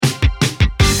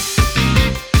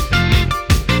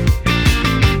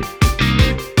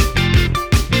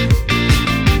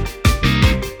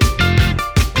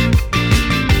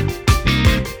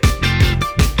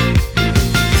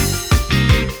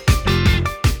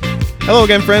Hello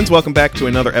again, friends. Welcome back to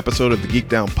another episode of the Geek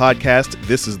Down Podcast.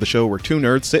 This is the show where two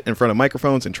nerds sit in front of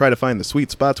microphones and try to find the sweet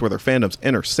spots where their fandoms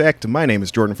intersect. My name is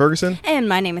Jordan Ferguson. And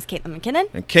my name is Caitlin McKinnon.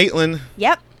 And Caitlin,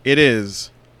 Yep. it is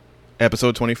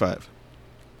episode 25.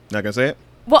 Not gonna say it?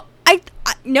 Well, I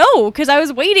no, because I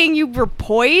was waiting. You were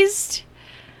poised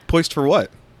Poised for what?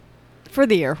 for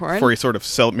the air horn. For a sort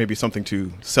of maybe something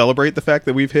to celebrate the fact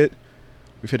that we've hit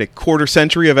a quarter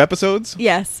century of episodes?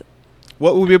 Yes.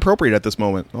 What would be appropriate at this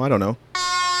moment? Oh, I don't know.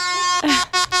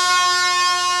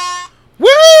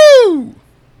 Woo!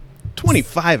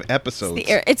 25 episodes.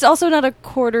 It's also not a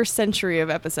quarter century of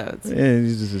episodes.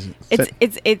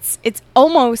 It's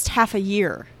almost half a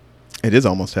year. It is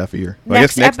almost half a year. Well, I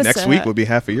guess next week would be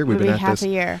half a year. We've been at half this. a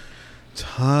year.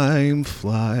 Time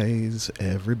flies,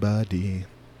 everybody.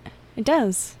 It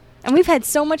does. And we've had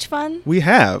so much fun. We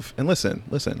have. And listen,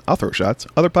 I'll throw shots.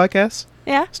 Other podcasts,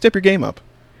 Yeah. step your game up.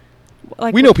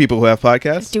 Like We know people who have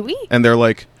podcasts. Do we? And they're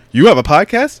like, you have a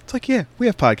podcast? It's like, yeah, we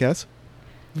have podcasts.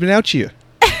 We've been out to you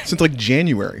since like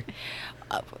January.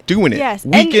 Doing it. Yes.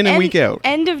 Week in and week out.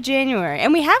 End of January.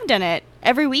 And we have done it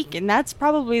every week. And that's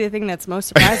probably the thing that's most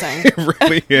surprising. It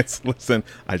really is. Listen,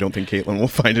 I don't think Caitlin will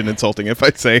find it insulting if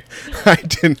I say I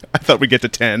thought we'd get to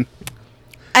 10.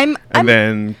 I'm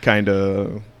Then kind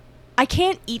of I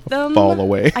can't eat them. fall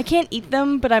away. I can't eat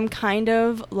them, but I'm kind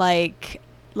of like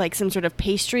some sort of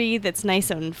pastry that's nice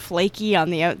and flaky on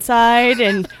the outside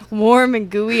and warm and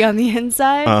gooey on the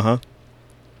inside.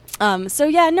 Uh-huh. So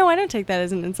yeah, no, I don't take that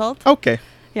as an insult. Okay.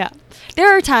 Yeah.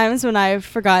 There are times when I've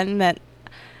forgotten that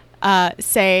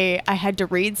say I had to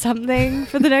read something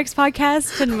for the next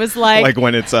podcast and was like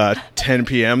when it's 10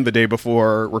 p.m. the day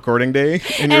before recording day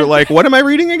and you're like, what am I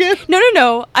reading again?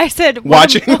 No. I said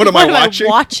Watching? What am I watching?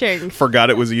 Watching. Forgot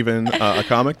it was even a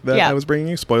comic that Yeah. I was bringing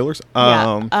you. Spoilers.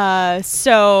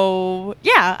 So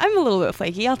yeah, I'm a little bit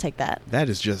flaky. I'll take that. That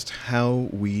is just how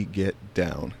we get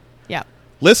down. Yeah.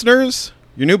 Listeners,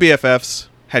 your new BFFs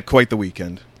had quite the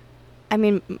weekend. I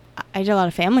mean, I did a lot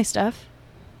of family stuff.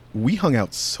 We hung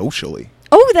out socially.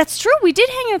 Oh, that's true. We did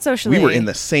hang out socially. We were in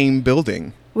the same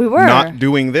building. We were. Not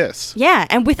doing this. Yeah,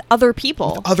 and with other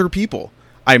people. Other people.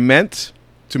 I meant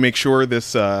to make sure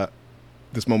this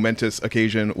momentous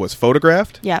occasion was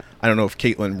photographed. Yeah. I don't know if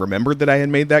Caitlin remembered that I had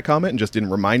made that comment and just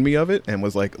didn't remind me of it and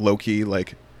was like low-key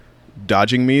like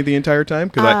dodging me the entire time.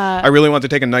 Because I really want to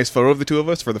take a nice photo of the two of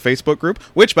us for the Facebook group,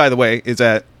 which, by the way, is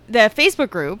at... The Facebook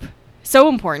group, so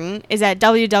important, is at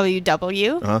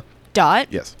www. Dot.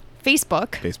 Yes.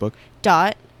 Facebook.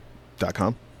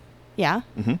 .com. Yeah.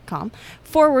 Mm-hmm. .com.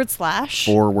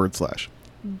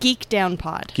 / Geek Down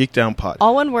Pod. Geek Down Pod.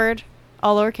 All one word,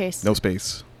 all lowercase. No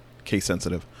space. Case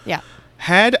sensitive. Yeah.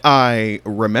 Had I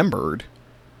remembered,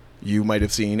 you might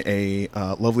have seen a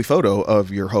lovely photo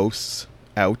of your hosts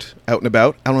out and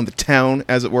about, out on the town,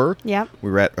 as it were. Yeah.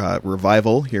 We were at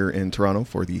Revival here in Toronto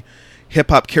for the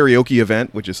hip-hop karaoke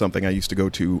event, which is something I used to go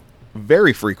to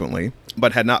very frequently,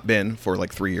 but had not been for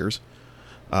like 3 years.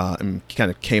 And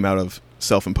kind of came out of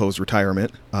self-imposed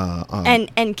retirement.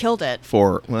 And killed it. It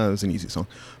was an easy song.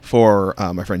 For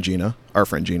my friend Gina, our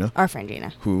friend Gina.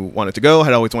 Who wanted to go,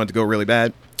 had always wanted to go really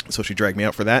bad. So she dragged me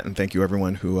out for that. And thank you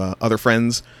everyone who, other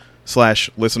friends /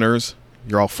 listeners,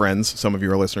 you're all friends, some of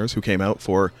you are listeners, who came out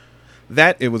for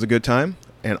that. It was a good time.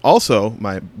 And also,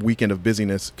 my weekend of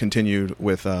busyness continued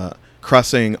with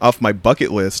crossing off my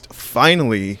bucket list,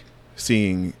 finally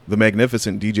seeing the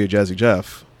magnificent DJ Jazzy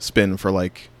Jeff spin for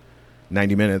like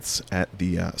 90 minutes at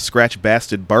the Scratch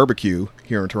Bastard Barbecue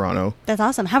here in Toronto. That's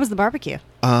awesome. How was the barbecue?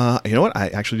 You know what? I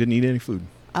actually didn't eat any food.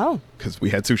 Oh. Because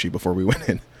we had sushi before we went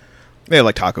in. They had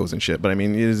like tacos and shit, but I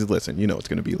mean, listen, you know it's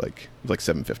going to be like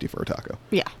 $7.50 for a taco.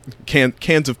 Yeah.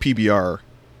 Cans of PBR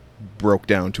broke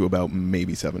down to about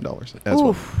maybe $7 as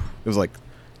well. It was like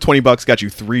 $20 got you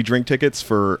 3 drink tickets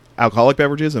for alcoholic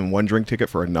beverages and 1 drink ticket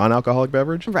for a non-alcoholic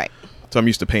beverage. Right. So I'm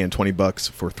used to paying $20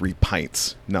 for 3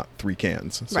 pints, not 3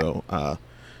 cans. So,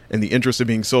 in the interest of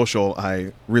being social,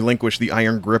 I relinquished the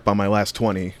iron grip on my last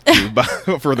 20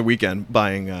 for the weekend,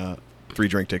 buying 3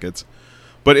 drink tickets.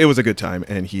 But it was a good time,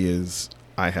 and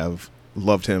I have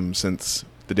loved him since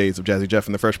the days of Jazzy Jeff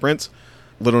and the Fresh Prince.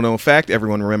 Little known fact,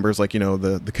 everyone remembers the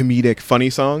comedic funny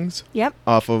songs. Yep.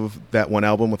 Off of that one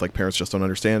album with like Parents Just Don't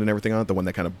Understand and everything on it, the one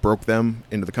that kind of broke them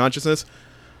into the consciousness.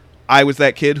 I was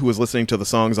that kid who was listening to the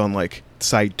songs on like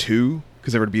side 2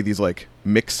 because there would be these like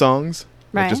mix songs,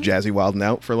 like just Jazzy wilding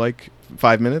out for like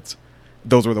 5 minutes.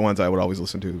 Those were the ones I would always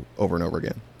listen to over and over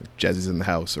again. Like Jazzy's in the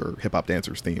House or Hip Hop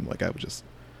Dancer's Theme. Like I would just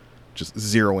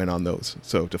zero in on those.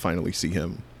 So to finally see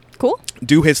him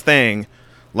do his thing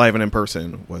live and in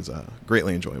person was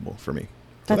greatly enjoyable for me. So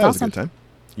That's that was awesome. a good time.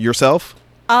 Yourself?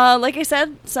 Like I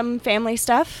said, some family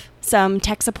stuff, some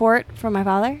tech support from my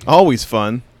father. Always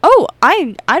fun. Oh,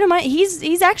 I don't mind.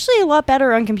 He's actually a lot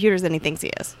better on computers than he thinks he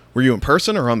is. Were you in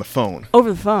person or on the phone?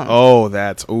 Over the phone. Oh,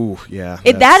 yeah.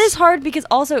 That is hard because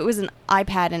also it was an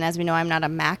iPad, and as we know, I'm not a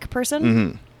Mac person.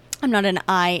 Mm-hmm. I'm not an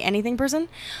anything person.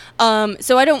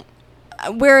 So I don't.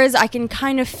 Whereas I can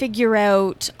kind of figure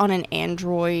out on an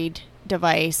Android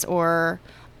device or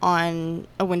on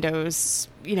a Windows,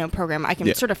 program, I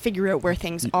can sort of figure out where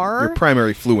things are. Your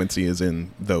primary fluency is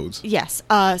in those. Yes.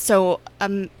 So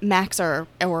Macs or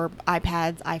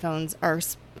iPads, iPhones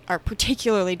are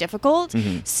particularly difficult.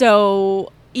 Mm-hmm.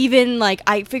 So even like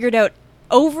I figured out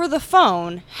over the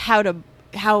phone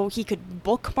how he could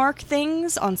bookmark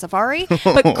things on Safari,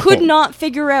 but could not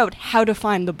figure out how to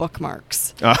find the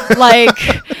bookmarks.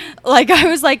 Like I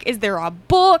was like, is there a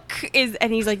book?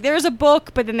 And he's like, there's a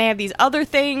book, but then they have these other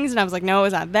things, and I was like, no,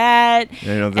 it's not that.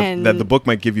 That the book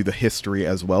might give you the history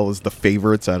as well as the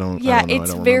favorites. I don't know.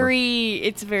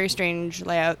 It's a very strange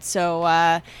layout. So,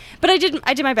 but I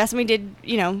did my best, and we did.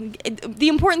 The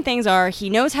important things are he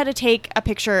knows how to take a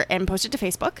picture and post it to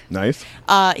Facebook. Nice.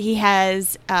 He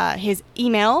has his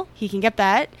email. He can get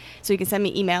that, so he can send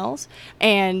me emails,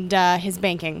 and his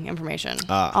banking information.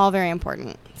 All very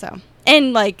important. So,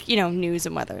 and news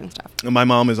and weather and stuff. My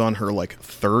mom is on her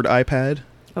third iPad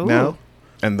now,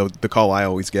 and the call I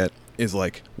always get is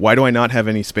like, "Why do I not have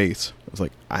any space?" I was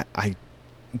like, I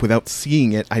without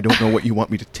seeing it, I don't know what you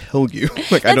want me to tell you.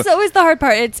 That's always the hard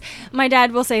part. It's my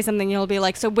dad will say something, and he'll be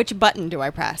like, "So which button do I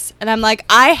press?" And I'm like,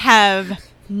 I have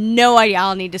no idea.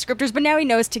 I'll need descriptors, but now he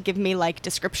knows to give me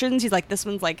descriptions. He's like, this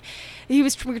one's we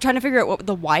were trying to figure out what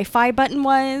the Wi-Fi button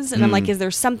was, and I'm like, is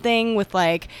there something with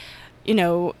kind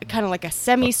of like a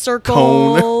semicircle?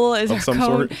 Cone is there of some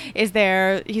cone? sort? Is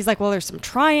there? He's like, well, there's some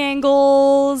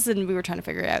triangles, and we were trying to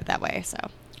figure it out that way. So,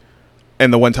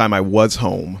 and the one time I was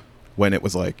home when it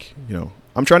was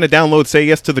I'm trying to download Say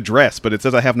Yes to the Dress, but it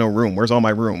says I have no room. Where's all my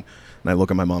room? And I look,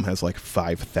 and my mom has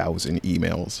 5,000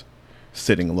 emails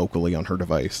sitting locally on her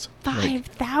device.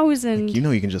 5,000.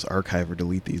 You can just archive or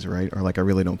delete these, right? Or I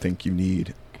really don't think you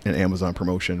need an Amazon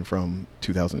promotion from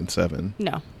 2007.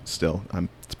 No. Still,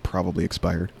 it's probably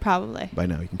expired. Probably. By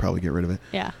now, you can probably get rid of it.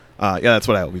 Yeah. That's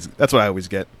what I always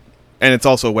get, and it's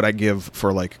also what I give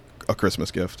for a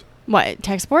Christmas gift. What,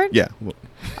 tech support? Yeah.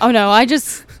 Oh no,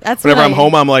 that's whenever I'm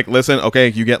home, I'm like, listen, okay,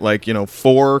 you get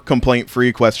 4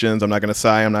 complaint-free questions. I'm not going to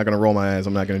sigh. I'm not going to roll my eyes.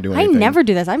 I'm not going to do anything. I never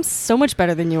do this. I'm so much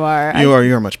better than you are.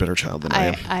 You're a much better child than I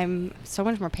am. I'm so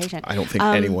much more patient. I don't think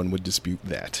anyone would dispute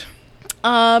that.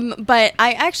 But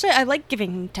I like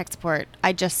giving tech support.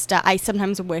 I just, I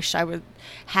sometimes wish I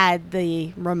had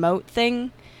the remote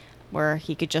thing where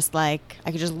he could just I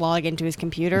could just log into his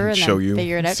computer and show then you,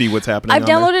 figure it out. See what's happening. I've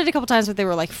downloaded it a couple times, but they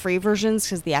were free versions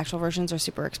because the actual versions are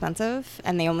super expensive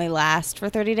and they only last for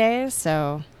 30 days.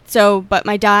 So, but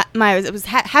my dad, I was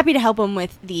happy to help him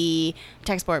with the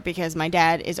tech support because my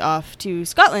dad is off to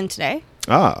Scotland today.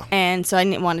 And so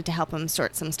I wanted to help him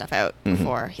sort some stuff out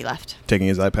before he left. Taking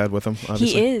his iPad with him,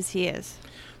 obviously. He is.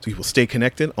 So he will stay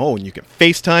connected. Oh, and you can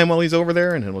FaceTime while he's over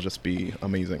there, and it'll just be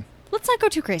amazing. Let's not go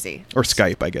too crazy. Or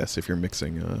Skype, I guess, if you're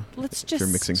mixing. If you're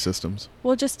mixing systems.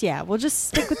 We'll just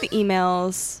stick with the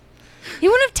emails. He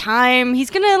won't have time. He's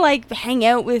gonna hang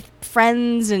out with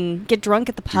friends and get drunk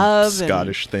at the pub.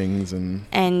 Scottish things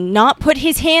and not put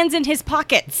his hands in his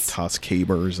pockets. Toss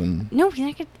cabers and. No, he's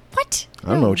not gonna. What?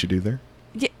 I don't know what you do there.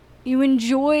 You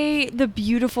enjoy the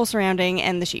beautiful surrounding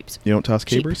and the sheeps. You don't toss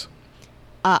cabers?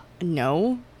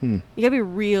 No. You gotta be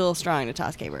real strong to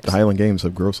toss cabers. The Highland Games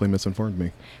have grossly misinformed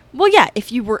me. Well, yeah,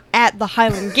 if you were at the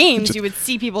Highland Games, you would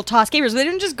see people toss cabers. They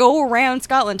didn't just go around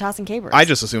Scotland tossing cabers. I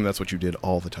just assumed that's what you did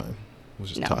all the time, was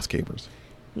just toss cabers.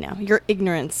 No, your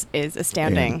ignorance is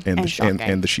astounding and shocking.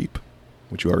 And the sheep,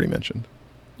 which you already mentioned.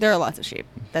 There are lots of sheep.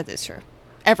 That is true.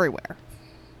 Everywhere.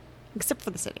 Except for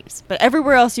the cities. But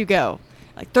everywhere else you go,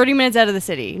 30 minutes out of the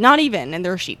city, not even, and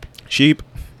there are sheep. Sheep.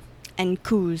 And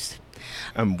coos.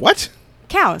 What?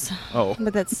 Cows. Oh.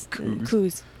 But that's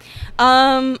coos.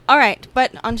 All right,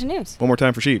 but on to news. One more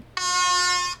time for sheep.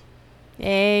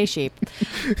 Yay, sheep.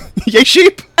 Yay,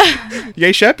 sheep.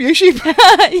 Yay, shep. Yay, sheep.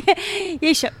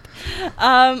 Yay, shep.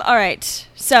 All right,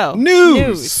 so.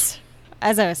 News.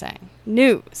 As I was saying,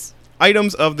 news.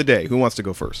 Items of the day. Who wants to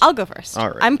go first? I'll go first. All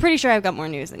right. I'm pretty sure I've got more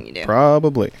news than you do.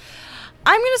 Probably.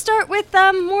 I'm going to start with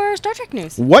more Star Trek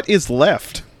news. What is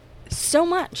left? So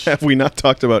much. Have we not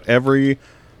talked about every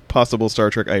possible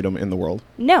Star Trek item in the world?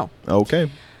 No.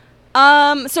 Okay.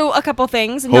 So a couple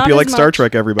things. Hope you like Star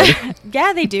Trek, everybody.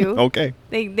 Yeah, they do. Okay.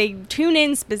 They tune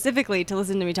in specifically to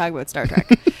listen to me talk about Star Trek.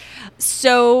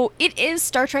 So it is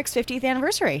Star Trek's 50th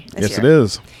anniversary this year. Yes, it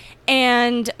is.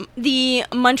 And the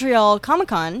Montreal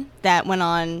Comic-Con that went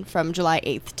on from July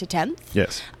 8th to 10th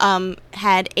yes.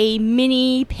 Had a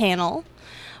mini panel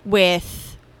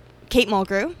with Kate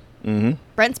Mulgrew,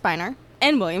 Brent Spiner,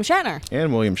 and William Shatner.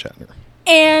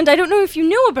 And I don't know if you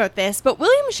knew about this, but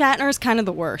William Shatner is kind of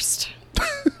the worst.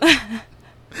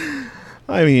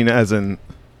 I mean, as a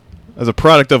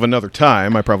product of another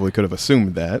time, I probably could have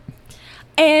assumed that.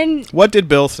 And what did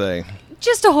Bill say?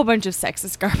 Just a whole bunch of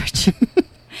sexist garbage.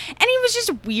 And he was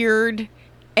just weird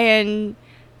and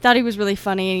thought he was really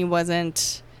funny and he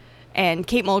wasn't. And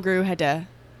Kate Mulgrew had to,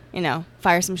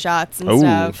 fire some shots and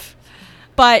stuff.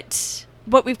 But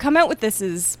what we've come out with this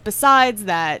is, besides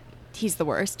that he's the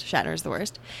worst, Shatner's the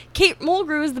worst, Kate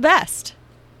Mulgrew is the best.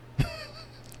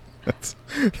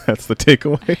 That's the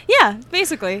takeaway. Yeah,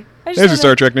 basically. There's your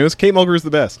Star Trek news. Kate Mulgrew is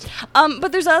the best.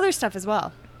 But there's other stuff as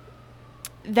well.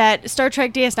 That Star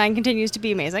Trek DS9 continues to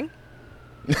be amazing.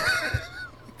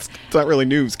 It's not really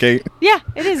news, Kate. Yeah,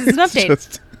 it is. It's an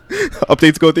update.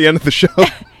 Updates go at the end of the show.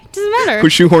 Doesn't matter.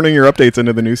 Who's shoehorning your updates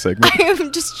into the news segment? I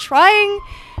am just trying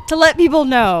to let people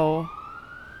know.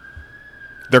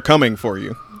 They're coming for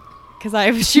you. Because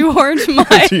I've shoehorned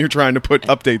my... So you're trying to put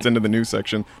updates into the news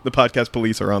section. The podcast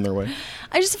police are on their way.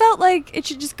 I just felt like it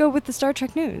should just go with the Star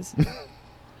Trek news.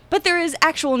 But there is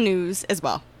actual news as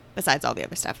well, besides all the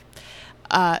other stuff.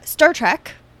 Star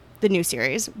Trek, the new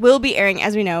series, will be airing,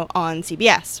 as we know, on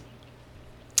CBS.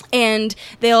 And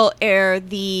they'll air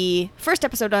the first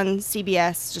episode on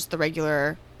CBS, just the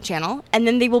regular channel, and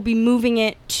then they will be moving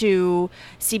it to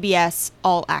CBS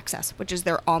All Access, which is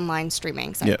their online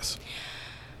streaming site. Yes.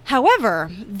 However,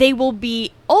 they will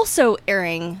be also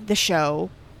airing the show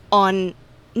on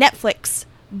Netflix,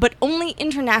 but only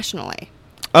internationally.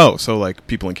 Oh, so like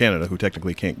people in Canada who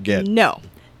technically can't get... No.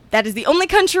 That is the only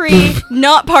country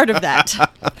not part of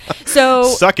that. So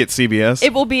suck it, CBS.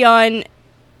 It will be on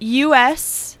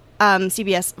U.S.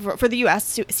 CBS for the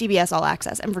U.S. CBS All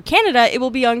Access, and for Canada, it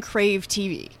will be on Crave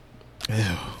TV. Ew.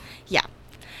 Yeah.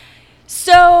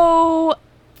 So,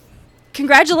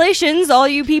 congratulations, all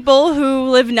you people who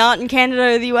live not in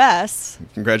Canada or the U.S.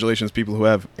 Congratulations, people who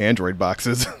have Android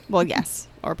boxes. Well, yes,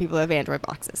 or people who have Android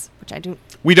boxes, which I do.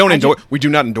 We don't endorse. We do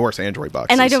not endorse Android boxes,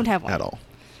 and I don't have one at all.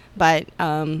 But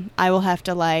I will have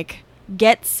to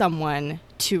get someone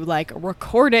to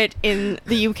record it in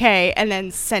the UK and then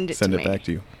send it back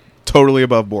to you. Totally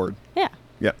above board. Yeah.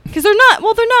 Yeah. Because they're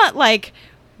not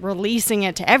releasing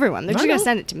it to everyone. They're just going to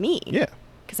send it to me. Yeah.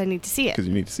 Because I need to see it. Because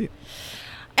you need to see it.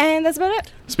 And that's about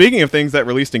it. Speaking of things that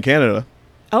released in Canada.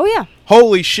 Oh yeah.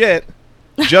 Holy shit!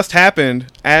 Just happened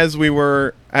as we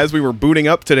were booting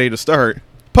up today to start.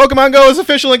 Pokemon Go is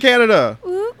official in Canada.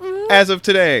 As of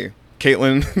today.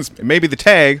 Caitlin, maybe the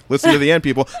tag. Listen to the end,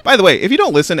 people. By the way, if you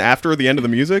don't listen after the end of the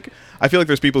music, I feel like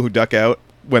there's people who duck out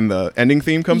when the ending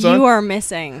theme comes on. You are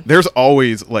missing. There's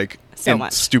always so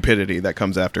much stupidity that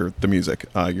comes after the music.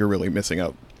 You're really missing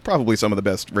out. Probably some of the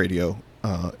best radio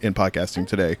in podcasting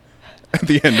today. At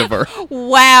the end of our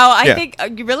wow, I think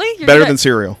really you're better than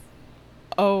Serial.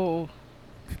 Oh.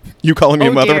 You calling me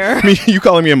a mother? Dear. You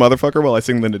calling me a motherfucker while I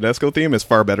sing the Nadesco theme is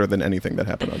far better than anything that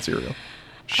happened on Serial.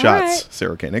 Shots, right.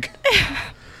 Sarah Koenig.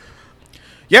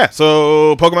 Yeah,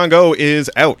 so Pokemon Go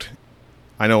is out.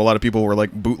 I know a lot of people were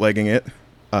bootlegging it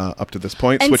up to this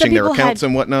point, and switching their accounts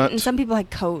and whatnot. And some people had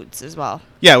codes as well.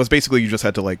 Yeah, it was basically you just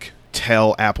had to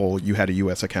tell Apple you had a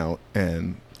US account,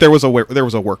 and there was a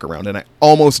workaround, and I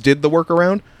almost did the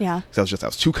workaround. Yeah. Because I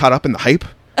was too caught up in the hype.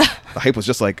 The hype was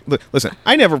just listen,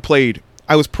 I never played.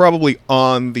 I was probably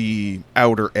on the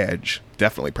outer edge,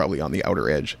 definitely probably on the outer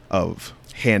edge of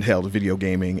handheld video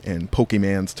gaming and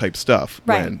Pokemans type stuff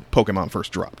when Pokemon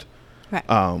first dropped. Right.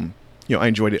 I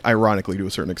enjoyed it ironically to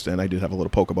a certain extent. I did have a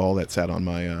little Pokeball that sat on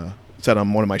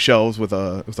one of my shelves it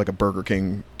was like a Burger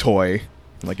King toy.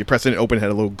 You press it and open, it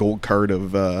had a little gold card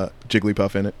of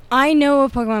Jigglypuff in it. I know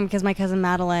of Pokemon because my cousin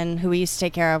Madeline, who we used to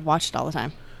take care of, watched it all the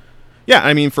time. Yeah,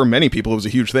 I mean, for many people, it was a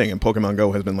huge thing, and Pokemon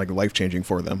Go has been life-changing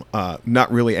for them.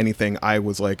 Not really anything I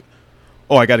was I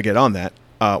got to get on that.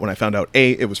 When I found out,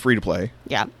 A, it was free to play.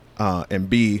 Yeah. And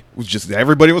B, it was just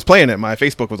everybody was playing it. My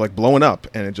Facebook was blowing up,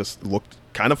 and it just looked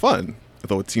kind of fun.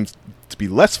 Although it seems to be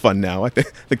less fun now. I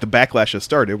think the backlash has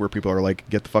started where people are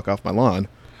get the fuck off my lawn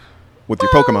with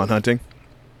your Pokemon hunting.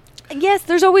 Yes,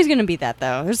 there's always going to be that,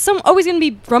 though. There's always going to be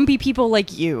grumpy people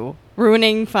like you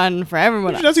ruining fun for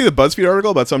everyone else. Did you not see the BuzzFeed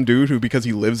article about some dude who, because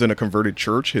he lives in a converted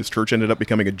church, his church ended up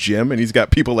becoming a gym, and he's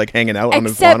got people hanging out on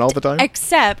his lawn all the time?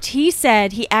 Except he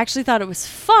said he actually thought it was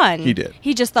fun. He did.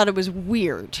 He just thought it was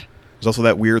weird. There's also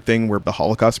that weird thing where the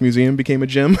Holocaust Museum became a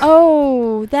gym.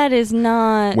 Oh, that is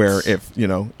not... Where if,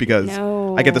 because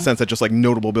I get the sense that just like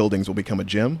notable buildings will become a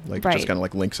gym. Like just kind of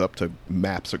like links up to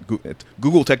maps. Or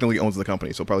Google technically owns the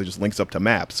company, so it probably just links up to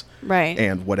maps. Right.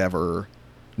 And whatever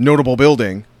notable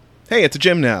building, hey, it's a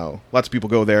gym now. Lots of people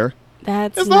go there.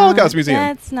 It's the Holocaust Museum.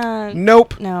 That's not...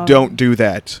 Nope. No. Don't do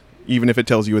that. Even if it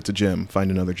tells you it's a gym,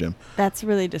 find another gym. That's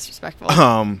really disrespectful.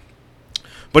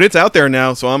 But it's out there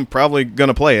now, so I'm probably going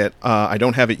to play it. I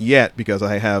don't have it yet because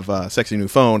I have a sexy new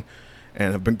phone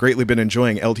and have greatly been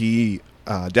enjoying LTE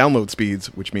download speeds,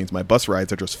 which means my bus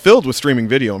rides are just filled with streaming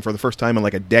video. And for the first time in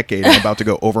like a decade, I'm about to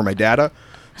go over my data.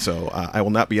 So I will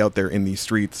not be out there in these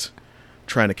streets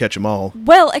trying to catch them all.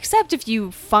 Well, except if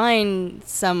you find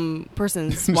some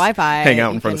person's Wi-Fi. Hang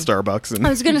out in front of Starbucks. And I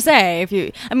was going to say,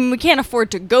 we can't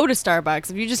afford to go to Starbucks.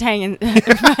 If you just hang out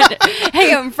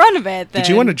in front of it, then... Did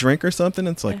you want a drink or something?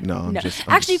 It's like, no. I'm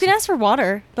Actually, you can ask for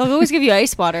water. They'll always give you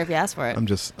ice water if you ask for it. I'm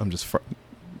just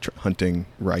hunting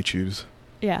Raichus.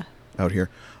 Yeah. Out here.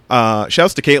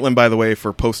 Shouts to Caitlin, by the way,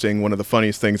 for posting one of the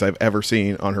funniest things I've ever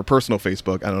seen on her personal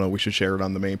Facebook. I don't know, we should share it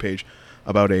on the main page,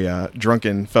 about a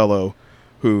drunken fellow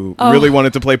who really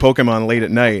wanted to play Pokemon late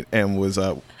at night and was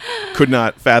could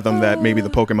not fathom that maybe the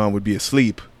Pokemon would be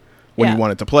asleep when he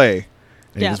wanted to play.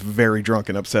 And he was very drunk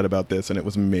and upset about this, and it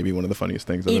was maybe one of the funniest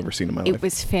things I've ever seen in my life. It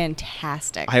was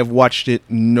fantastic. I have watched it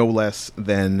no less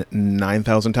than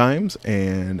 9,000 times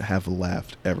and have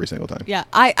laughed every single time. Yeah,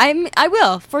 I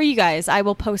will, for you guys. I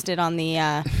will post it on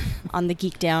the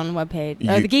Geek Down webpage.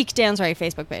 The Geek Down,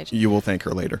 Facebook page. You will thank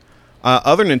her later.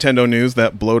 Other Nintendo news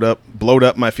that blowed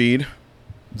up my feed.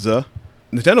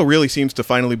 Nintendo really seems to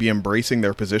finally be embracing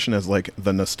their position as like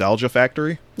the nostalgia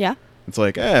factory. Yeah. It's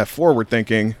like, forward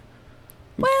thinking.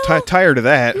 Well, tired of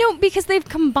that. No, because they've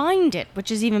combined it,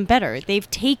 which is even better. They've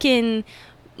taken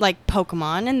like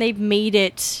Pokemon and they've made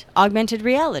it augmented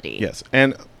reality. Yes.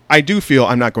 And I do feel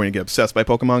I'm not going to get obsessed by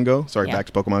Pokemon Go. Sorry, back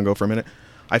to Pokemon Go for a minute.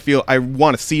 I feel I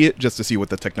want to see it just to see what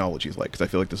the technology is like, because I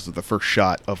feel like this is the first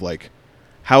shot of like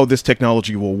how this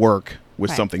technology will work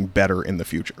with something better in the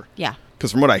future. Yeah.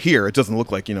 Because from what I hear, it doesn't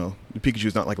look like,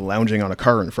 Pikachu's not like lounging on a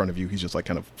car in front of you. He's just like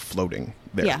kind of floating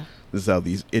there. Yeah. This is how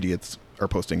these idiots are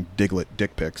posting Diglett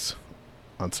dick pics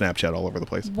on Snapchat all over the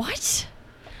place. What?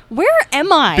 Where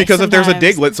am I? Because if there's a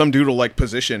Diglett, some dude will like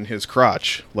position his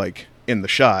crotch like in the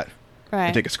shot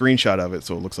and take a screenshot of it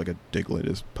so it looks like a Diglett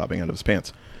is popping out of his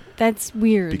pants. That's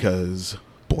weird. Because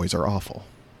boys are awful.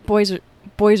 Boys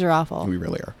are awful. We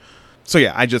really are. So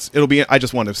yeah, I just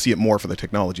want to see it more for the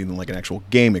technology than like an actual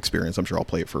game experience. I'm sure I'll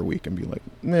play it for a week and be like,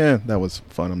 that was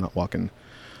fun. I'm not walking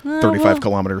 35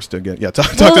 kilometers to get... Yeah,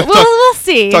 we'll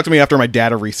see. Talk to me after my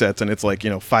data resets and it's like,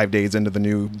 5 days into the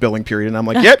new billing period and I'm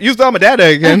like, yep, used all my data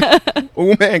again.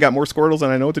 Oh man, got more Squirtles than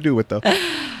I know what to do with though.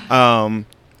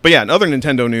 But yeah, in other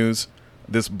Nintendo news,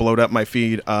 this blowed up my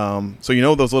feed.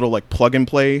 So those little like plug and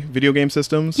play video game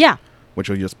systems? Yeah. Which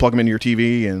will just plug them into your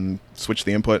TV and switch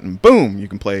the input and boom, you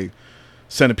can play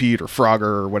Centipede or Frogger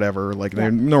or whatever. Like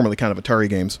they're normally kind of Atari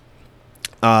games.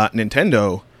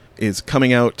 Nintendo is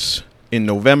coming out in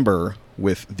November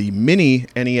with the mini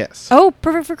NES. Oh,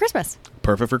 perfect for Christmas.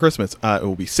 Perfect for Christmas. It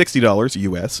will be $60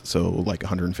 US, so like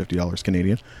 $150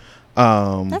 Canadian.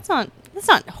 That's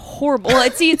not horrible.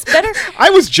 It's better. I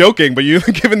was joking, but you,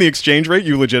 given the exchange rate,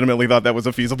 you legitimately thought that was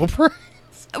a feasible price.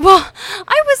 Well,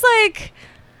 I was like...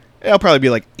 It'll probably be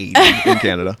like 80 in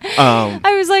Canada.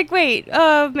 I was like, wait,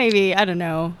 maybe, I don't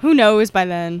know. Who knows by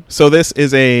then? So this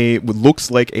is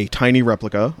looks like a tiny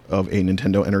replica of a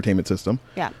Nintendo Entertainment System.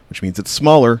 Yeah. Which means it's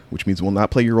smaller, which means it will not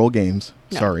play your old games.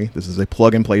 No. Sorry. This is a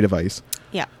plug-and-play device.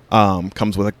 Yeah.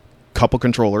 Comes with a couple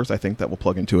controllers, I think, that will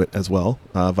plug into it as well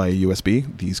via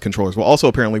USB. These controllers will also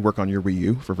apparently work on your Wii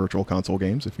U for Virtual Console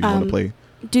games if you want to play...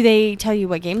 Do they tell you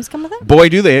what games come with it? Boy,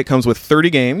 do they. It comes with 30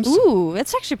 games. Ooh,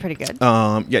 that's actually pretty good.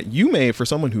 Yeah, you may, for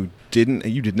someone who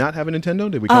did not have a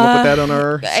Nintendo, did we come up with that on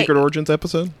our Secret Origins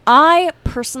episode? I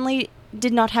personally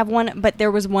did not have one, but there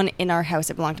was one in our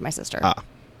house. It belonged to my sister.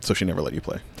 So she never let you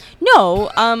play? No,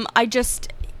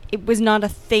 it was not a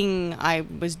thing I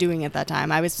was doing at that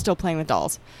time. I was still playing with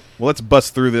dolls. Well, let's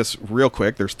bust through this real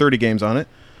quick. There's 30 games on it.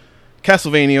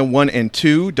 Castlevania 1 and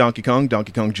 2, Donkey Kong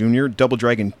Jr., Double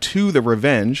Dragon 2, The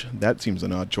Revenge. That seems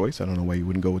an odd choice. I don't know why you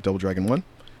wouldn't go with Double Dragon 1.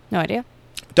 No idea.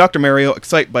 Dr. Mario,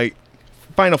 Excitebike,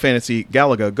 Final Fantasy,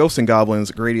 Galaga, Ghosts and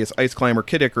Goblins, Gradius, Ice Climber,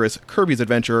 Kid Icarus, Kirby's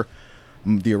Adventure,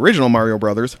 the original Mario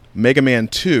Brothers, Mega Man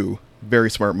 2,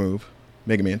 very smart move,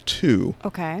 Mega Man 2.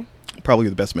 Okay. Probably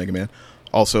the best Mega Man.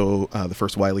 Also, the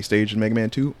first Wily stage in Mega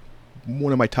Man 2.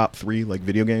 One of my top 3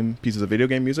 pieces of video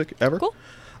game music ever. Cool.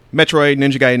 Metroid,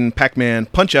 Ninja Gaiden, Pac-Man,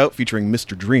 Punch-Out featuring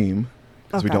Mr. Dream,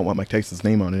 because we don't want Mike Tyson's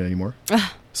name on it anymore.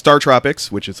 Star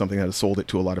Tropics, which is something that has sold it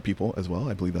to a lot of people as well.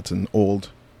 I believe that's an old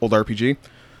RPG.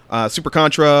 Super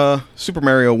Contra, Super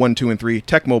Mario 1, 2, and 3,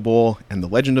 Tecmo Bowl, and The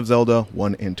Legend of Zelda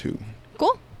 1 and 2.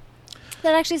 Cool.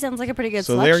 That actually sounds like a pretty good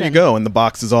selection. So there you go. And the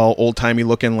box is all old-timey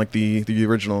looking like the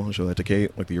original. I'll show that to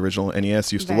Kate, like the original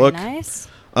NES used to look. Very nice.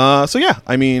 So yeah,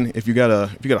 I mean, if you got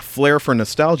a flair for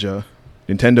nostalgia,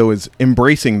 Nintendo is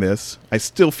embracing this. I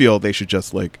still feel they should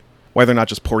just why they're not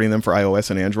just porting them for iOS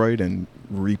and Android and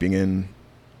reaping in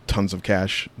tons of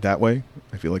cash that way.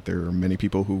 I feel like there are many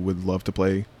people who would love to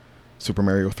play Super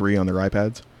Mario 3 on their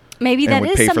iPads. Maybe that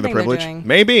is something the privilege. They're doing.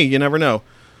 Maybe, you never know.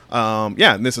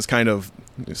 Yeah, and this is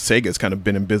Sega's kind of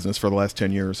been in business for the last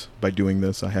 10 years by doing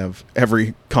this. I have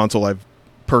every console I've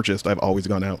purchased, I've always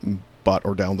gone out and bought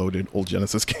or downloaded old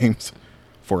Genesis games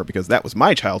for it because that was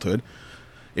my childhood.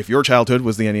 If your childhood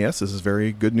was the NES, this is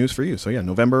very good news for you. So yeah,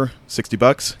 November,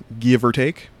 $60, give or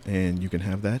take, and you can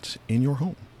have that in your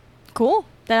home. Cool.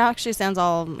 That actually sounds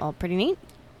all pretty neat.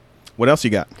 What else you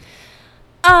got?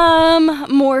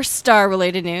 More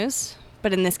Star-related news,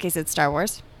 but in this case it's Star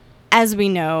Wars. As we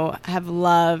know, I have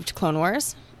loved Clone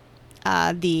Wars,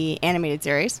 the animated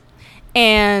series,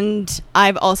 and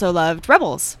I've also loved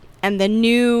Rebels. And the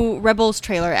new Rebels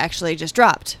trailer actually just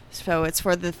dropped. So it's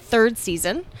for the 3rd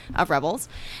season of Rebels.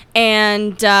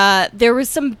 And there was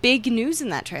some big news in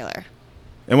that trailer.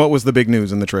 And what was the big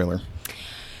news in the trailer?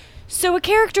 So a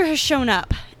character has shown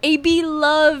up. A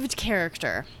beloved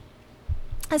character.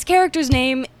 His character's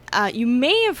name, you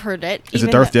may have heard it. Is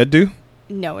it Darth Deaddu?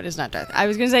 No, it is not Darth. I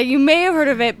was going to say you may have heard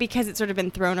of it because it's sort of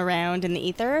been thrown around in the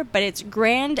ether, but it's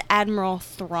Grand Admiral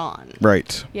Thrawn.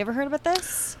 Right. You ever heard about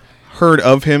this? Heard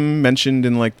of him mentioned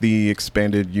in the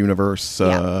expanded universe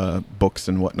books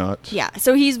and whatnot. Yeah,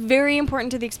 so he's very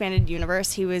important to the expanded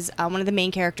universe. He was one of the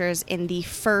main characters in the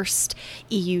first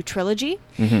EU trilogy.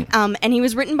 Mm-hmm. And he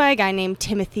was written by a guy named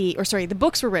the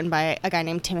books were written by a guy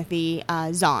named Timothy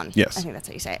Zahn. Yes. I think that's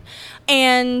how you say it.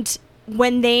 And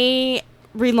when they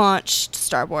relaunched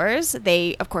Star Wars,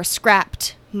 they, of course,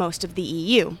 scrapped most of the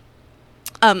EU.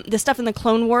 The stuff in the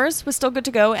Clone Wars was still good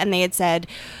to go, and they had said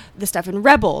the stuff in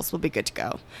Rebels will be good to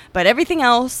go. But everything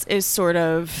else is sort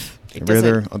of...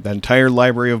 that entire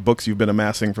library of books you've been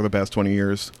amassing for the past 20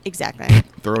 years. Exactly.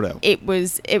 Throw it out. It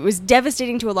was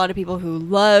devastating to a lot of people who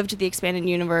loved the expanded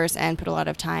universe and put a lot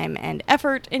of time and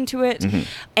effort into it. Mm-hmm.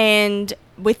 And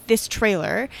with this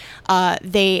trailer,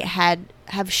 they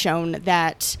have shown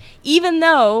that even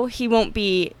though it won't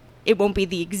be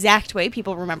the exact way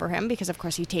people remember him, because of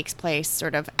course he takes place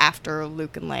sort of after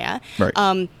Luke and Leia.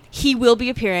 Right. He will be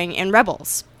appearing in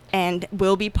Rebels and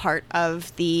will be part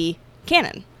of the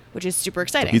canon, which is super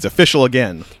exciting. So he's official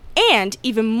again. And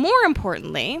even more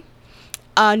importantly,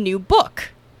 a new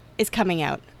book is coming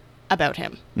out about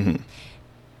him. Mm-hmm.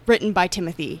 Written by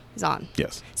Timothy Zahn.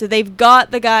 Yes. So they've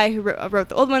got the guy who wrote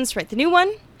the old ones to write the new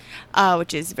one,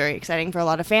 which is very exciting for a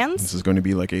lot of fans. This is going to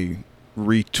be like a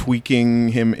retweaking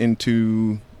him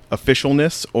into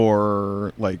officialness,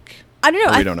 or I don't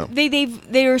know. We don't know.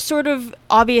 They are sort of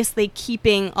obviously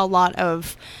keeping a lot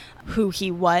of who he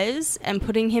was and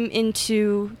putting him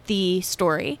into the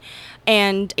story.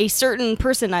 And a certain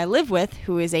person I live with,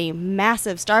 who is a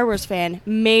massive Star Wars fan,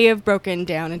 may have broken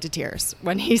down into tears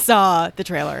when he saw the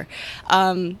trailer.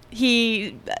 Thrawn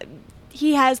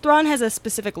has a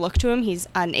specific look to him. He's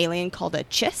an alien called a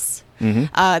Chiss.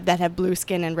 Mm-hmm. That have blue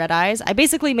skin and red eyes. I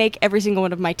basically make every single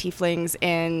one of my tieflings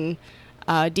in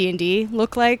D&D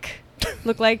look like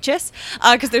Chiss,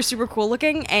 because they're super cool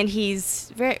looking, and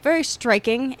he's very, very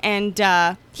striking. And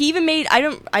he even made I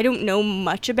don't know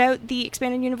much about the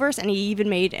expanded universe, and he even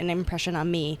made an impression on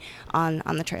me on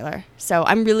the trailer. So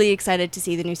I'm really excited to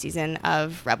see the new season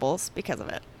of Rebels because of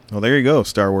it. Well, there you go,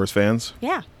 Star Wars fans.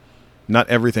 Yeah. Not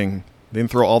everything. They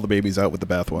didn't throw all the babies out with the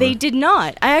bathwater. They did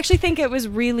not. I actually think it was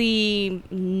really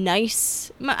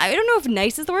nice. I don't know if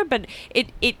nice is the word, but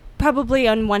it probably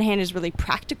on one hand is really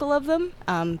practical of them,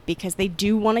 because they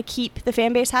do want to keep the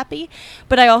fan base happy.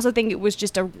 But I also think it was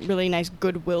just a really nice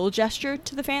goodwill gesture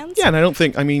to the fans. Yeah, and I don't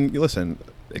think, listen,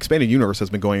 Expanded Universe has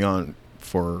been going on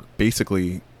for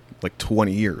basically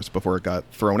 20 years before it got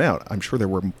thrown out. I'm sure there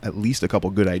were at least a couple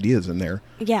good ideas in there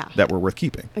that were worth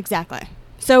keeping. Exactly.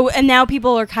 So, and now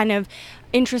people are kind of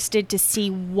interested to see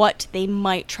what they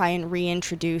might try and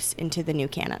reintroduce into the new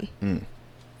canon. Mm.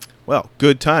 Well,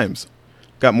 good times.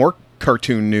 Got more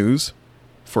cartoon news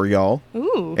for y'all.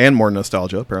 Ooh. And more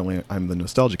nostalgia. Apparently, I'm the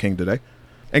nostalgia king today.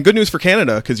 And good news for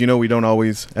Canada, because, we don't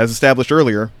always, as established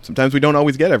earlier, sometimes we don't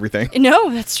always get everything.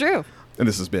 No, that's true. And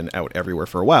this has been out everywhere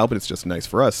for a while, but it's just nice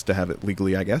for us to have it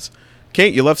legally, I guess.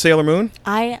 Kate, you love Sailor Moon?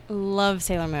 I love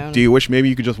Sailor Moon. Do you wish maybe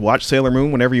you could just watch Sailor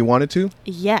Moon whenever you wanted to?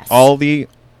 Yes. All the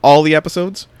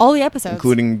episodes? All the episodes.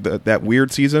 Including that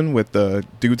weird season with the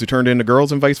dudes who turned into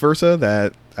girls and vice versa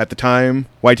that at the time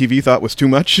YTV thought was too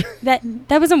much. That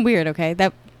wasn't weird, okay?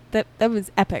 That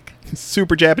was epic.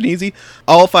 Super Japanesey.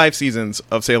 All 5 seasons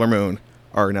of Sailor Moon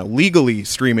are now legally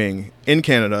streaming in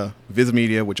Canada. Viz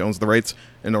Media, which owns the rights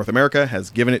in North America, has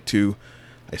given it to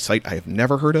a site I have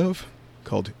never heard of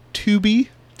called Tubi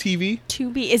TV.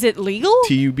 Tubi. Is it legal?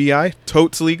 Tubi.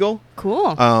 Totes legal.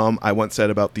 Cool. I once said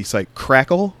about the site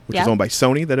Crackle, which is owned by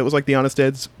Sony, that it was like the Honest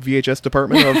Ed's VHS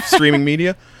department of streaming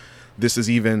media. This is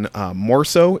even more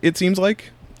so, it seems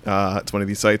like. It's one of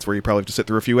these sites where you probably have to sit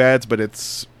through a few ads, but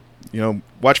it's,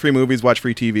 watch free movies, watch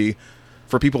free TV.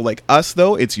 For people like us,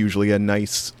 though, it's usually a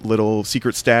nice little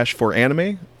secret stash for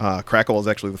anime. Crackle is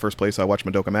actually the first place I watched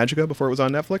Madoka Magica before it was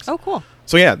on Netflix. Oh, cool.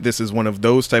 So yeah, this is one of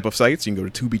those type of sites. You can go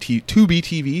to Tubi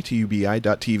TV,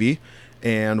 tubi.tv,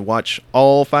 and watch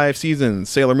all 5 seasons.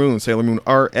 Sailor Moon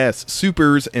RS,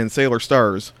 Supers, and Sailor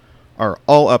Stars are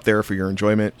all up there for your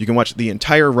enjoyment. You can watch the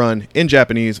entire run in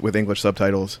Japanese with English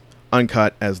subtitles,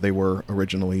 uncut as they were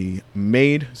originally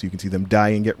made, so you can see them die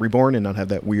and get reborn and not have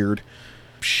that weird,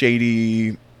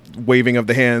 shady waving of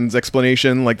the hands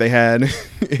explanation like they had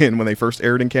when they first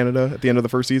aired in Canada at the end of the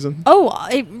first season. Oh,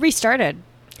 it restarted.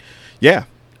 Yeah.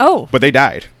 Oh. But they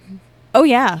died. Oh,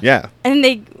 yeah. Yeah. And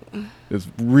they... It was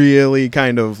really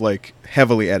kind of like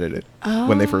heavily edited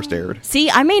when they first aired. See,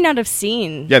 I may not have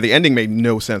seen. Yeah, the ending made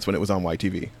no sense when it was on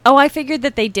YTV. Oh, I figured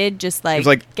that they did just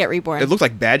like get reborn. It looked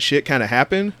like bad shit kind of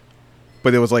happened,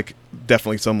 but there was like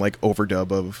definitely some like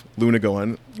overdub of Luna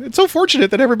going, "It's so fortunate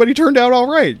that everybody turned out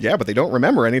all right." Yeah, but they don't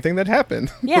remember anything that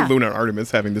happened. Yeah. Luna and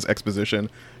Artemis having this exposition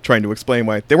trying to explain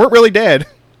why they weren't really dead.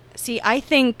 See, I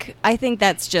think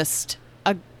that's just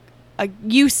a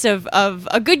use of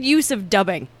a good use of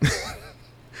dubbing.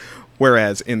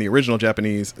 Whereas in the original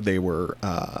Japanese, they were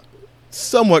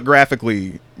somewhat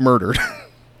graphically murdered,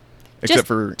 except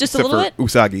for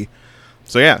Usagi.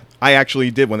 So yeah, I actually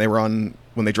did when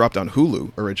they dropped on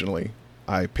Hulu originally.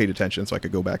 I paid attention so I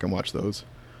could go back and watch those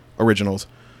originals.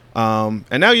 And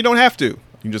now you don't have to. You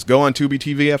can just go on Tubi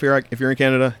TV if you're in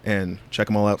Canada and check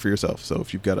them all out for yourself. So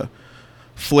if you've got a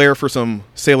flair for some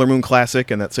Sailor Moon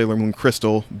classic and that Sailor Moon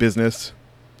Crystal business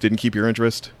didn't keep your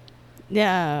interest,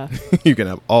 yeah, you can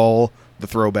have all the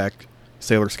throwback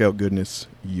Sailor Scout goodness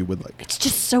you would like. It's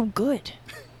just so good.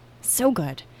 So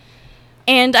good.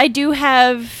 And I do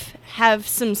have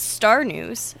some star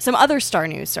news. Some other star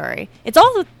news, sorry. It's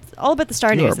all about the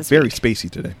star news this week. Very spacey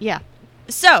today. Yeah.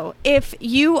 So, if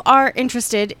you are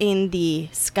interested in the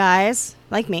skies,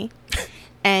 like me,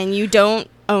 and you don't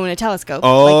own a telescope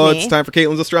like me. It's time for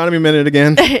Caitlin's Astronomy Minute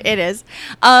again. It is.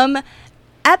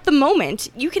 At the moment,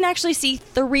 you can actually see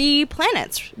 3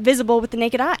 planets visible with the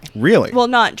naked eye. Really? Well,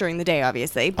 not during the day,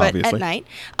 obviously, but at night.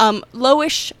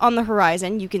 Lowish on the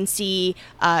horizon, you can see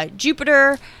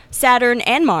Jupiter, Saturn,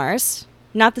 and Mars.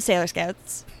 Not the Sailor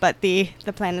Scouts, but the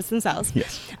planets themselves.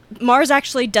 Yes. Mars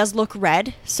actually does look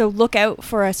red, so look out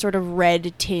for a sort of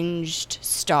red-tinged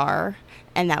star,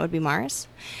 and that would be Mars.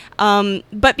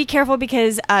 But be careful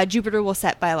because Jupiter will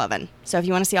set by 11. So if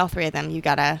you want to see all 3 of them, you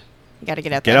gotta get out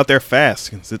there. Get out there fast,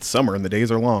 because it's summer and the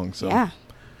days are long. So yeah.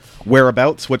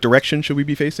 Whereabouts, what direction should we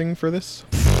be facing for this?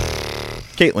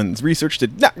 Caitlin's research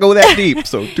did not go that deep,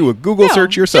 so do a Google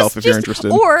search yourself if you're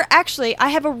interested. Or, actually, I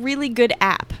have a really good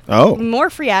app. Oh. More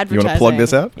free advertising. You want to plug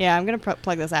this app? Yeah, I'm going to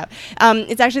plug this app.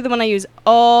 It's actually the one I use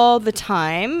all the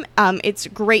time. It's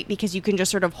great because you can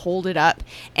just sort of hold it up,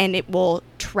 and it will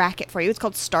track it for you. It's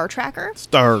called Star Tracker.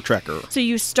 Star Tracker. So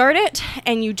you start it,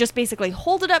 and you just basically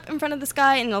hold it up in front of the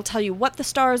sky, and it'll tell you what the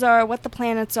stars are, what the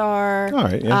planets are. All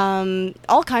right, yeah.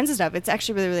 All kinds of stuff. It's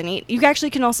actually really, really neat. You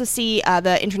actually can also see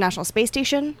the International Space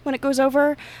Station when it goes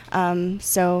over.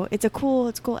 So it's a cool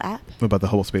app. What about the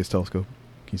Hubble Space Telescope?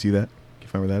 Can you see that? Can you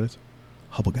find where that is?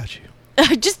 Hubble got you.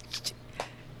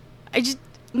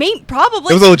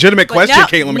 Probably. It was a legitimate question,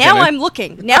 Caitlin McKinnon. Now I'm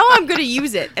looking. Now I'm going to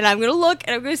use it, and I'm going to look,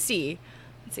 and I'm going to see.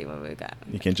 Let's see what we've got.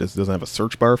 You can't doesn't have a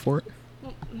search bar for it?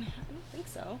 Well, I don't think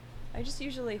so. I just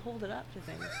usually hold it up to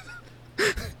things.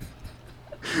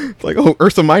 It's like,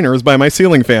 Ursa Minor is by my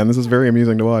ceiling fan. This is very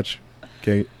amusing to watch.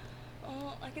 Kate.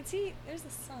 Oh, I can see there's the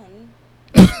sun.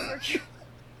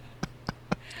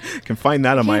 Can find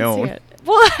that on my own.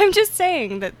 Well, I'm just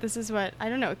saying that this is what, I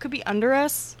don't know, it could be under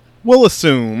us. We'll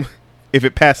assume if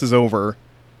it passes over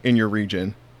in your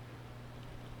region.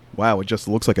 Wow, it just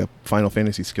looks like a Final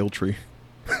Fantasy skill tree.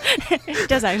 It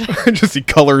does actually. I just see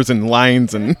colors and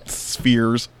lines and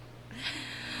spheres.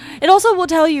 It also will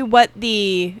tell you what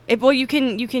you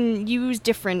can use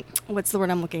different, what's the word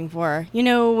I'm looking for? You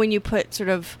know, when you put sort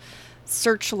of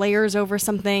search layers over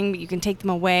something, but you can take them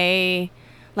away.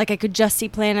 Like I could just see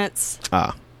planets.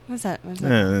 What's that?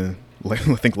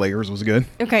 I think layers was good.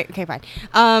 Okay, fine.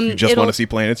 If you just want to see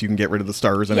planets, you can get rid of the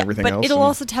stars and everything else. But it'll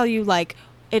also tell you, like,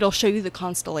 it'll show you the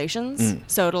constellations.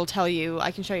 So it'll tell you,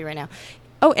 I can show you right now.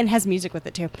 Oh, and it has music with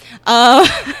it too.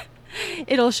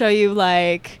 It'll show you,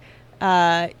 like, you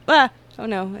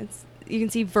can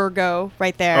see Virgo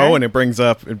right there. Oh, and it brings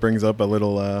up a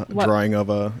little drawing of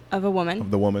a woman.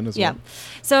 Of the woman as well.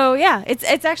 So yeah,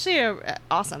 it's actually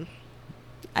awesome.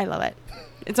 I love it.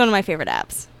 It's one of my favorite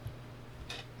apps.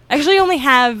 I actually only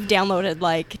have downloaded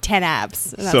like 10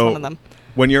 apps, and that's one of them.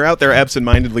 When you're out there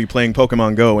absent-mindedly playing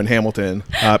Pokemon Go in Hamilton,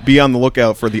 be on the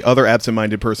lookout for the other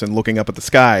absent-minded person looking up at the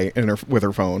sky with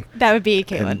her phone. That would be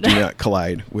Caitlin. And do not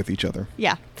collide with each other.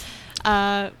 Yeah.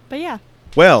 But yeah.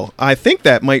 Well, I think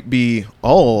that might be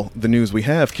all the news we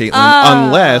have, Caitlin,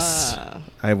 unless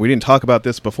we didn't talk about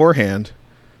this beforehand.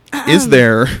 Is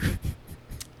there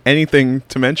anything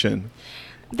to mention?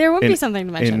 There would be something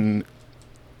to mention.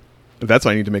 That's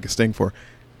what I need to make a sting for.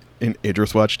 In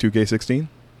Idris Watch 2K16?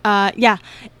 Yeah.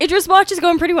 Idris Watch is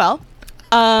going pretty well.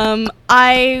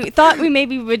 I thought we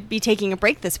maybe would be taking a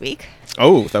break this week.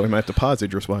 Oh, thought we might have to pause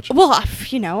Idris Watch. Well,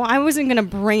 I wasn't going to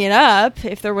bring it up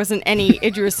if there wasn't any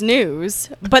Idris news.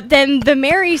 But then the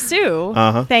Mary Sue,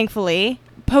 thankfully,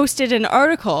 posted an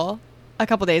article a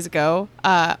couple days ago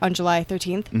on July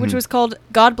 13th, which was called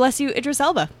God Bless You, Idris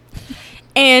Elba.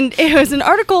 And it was an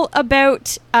article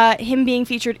about him being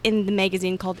featured in the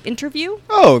magazine called Interview.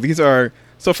 Oh, these are...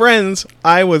 So, friends,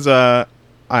 I would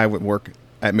work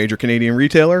at major Canadian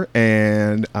retailer,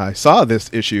 and I saw this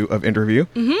issue of Interview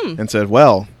and said,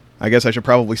 well, I guess I should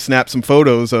probably snap some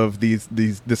photos of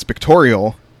this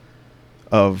pictorial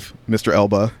of Mr.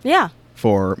 Elba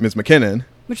for Ms. McKinnon.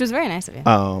 Which was very nice of you.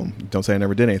 Don't say I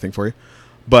never did anything for you.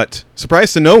 But,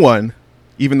 surprise to no one,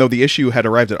 even though the issue had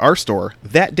arrived at our store,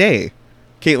 that day,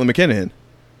 Caitlin McKinnon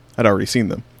had already seen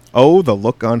them. Oh, the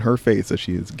look on her face as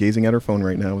she is gazing at her phone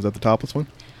right now. Was that the topless one?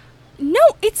 No,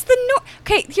 it's the no.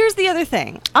 Okay, here's the other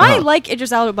thing. I like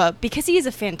Idris Elba because he is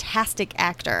a fantastic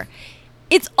actor.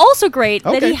 It's also great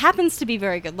that he happens to be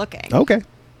very good looking. Okay.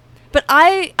 But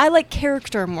I like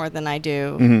character more than I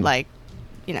do, like,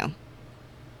 being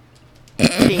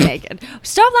naked.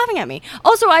 Stop laughing at me.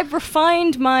 Also, I've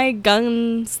refined my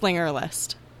gunslinger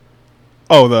list.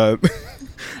 Oh, the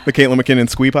Caitlin McKinnon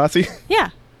Squee Posse? Yeah.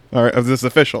 All right, is this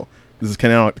official? This is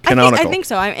canonical. I think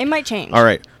so. It might change. All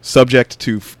right, subject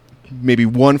to maybe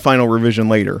one final revision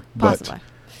later. Possibly. But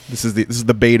this is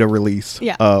the beta release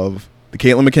of the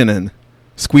Caitlin McKinnon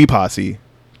Squee Posse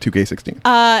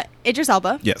 2K16. Idris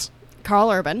Elba. Yes.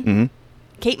 Carl Urban.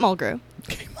 Kate Mulgrew.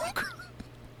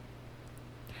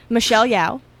 Michelle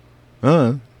Yeoh.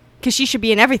 Because she should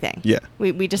be in everything. Yeah.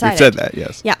 We decided. We said that,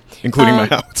 yes. Yeah. Including my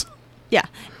house. Yeah.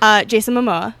 Jason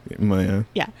Momoa.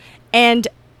 Yeah. And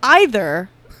either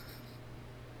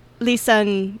Lee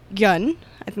Sun-gyun,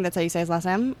 I think that's how you say his last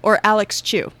name, or Alex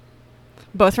Chu.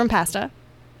 Both from Pasta.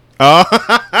 Oh.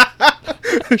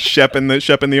 Shep and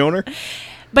the owner?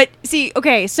 But see,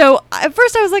 okay, so at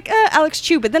first I was like, Alex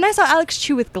Chu, but then I saw Alex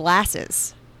Chu with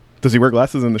glasses. Does he wear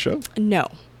glasses in the show? No.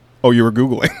 Oh, you were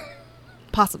Googling.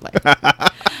 Possibly.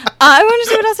 I wanted to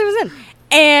see what else he was in.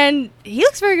 And he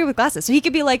looks very good with glasses. So he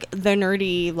could be like the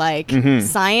nerdy, like,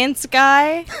 science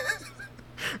guy.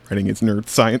 Riding his nerd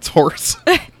science horse.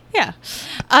 Yeah.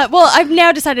 Well, I've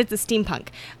now decided it's a steampunk.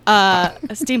 A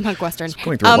steampunk Western. It's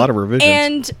going through a lot of revisions.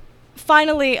 And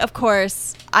finally, of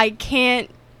course, I can't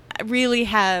really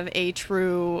have a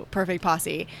true perfect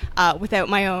posse without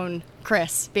my own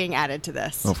Chris being added to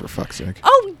this. Oh, for fuck's sake.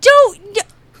 Oh, don't...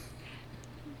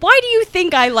 Why do you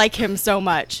think I like him so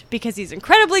much? Because he's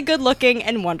incredibly good looking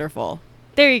and wonderful.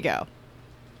 There you go.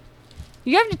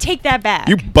 You have to take that back.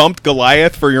 You bumped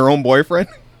Goliath for your own boyfriend?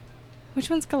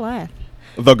 Which one's Goliath?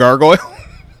 The gargoyle?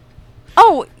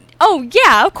 Oh,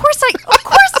 yeah, of course,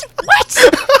 what?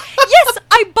 Yes,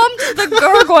 I bumped the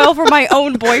gargoyle for my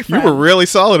own boyfriend. You were really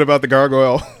solid about the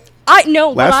gargoyle.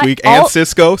 Last week, and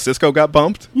Cisco. Cisco got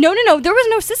bumped? No, there was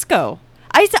no Cisco.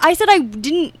 I said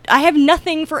I have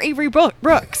nothing for Avery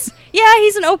Brooks. Yeah,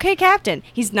 he's an okay captain.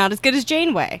 He's not as good as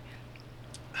Janeway.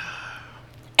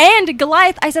 And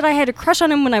Goliath, I said I had a crush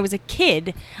on him when I was a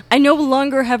kid. I no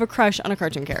longer have a crush on a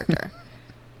cartoon character.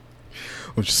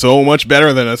 Which is so much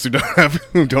better than us who don't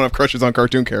have crushes on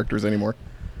cartoon characters anymore.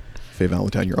 Faye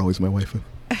Valentine, you're always my waifu.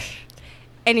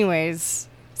 Anyways,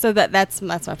 so that's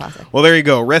my posse. Well, there you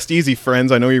go. Rest easy,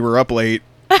 friends. I know you were up late,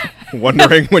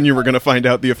 wondering when you were going to find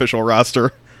out the official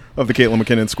roster of the Caitlin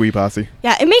McKinnon Squee Posse.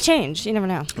 Yeah, it may change. You never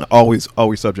know. Always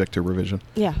subject to revision.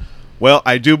 Yeah. Well,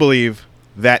 I do believe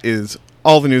that is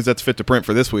all the news that's fit to print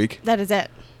for this week. That is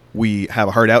it. We have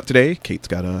a hard out today. Kate's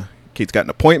got an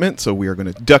appointment, so we are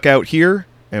going to duck out here.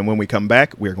 And when we come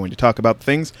back, we are going to talk about the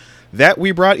things that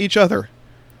we brought each other.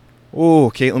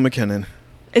 Oh, Caitlin McKinnon.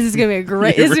 This is going to be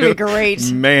great. This is going to be great.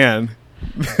 Man,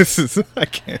 this is... I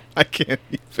can't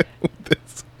even with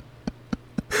this.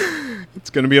 It's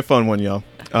going to be a fun one, y'all.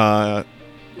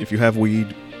 If you have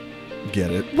weed,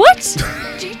 get it. What?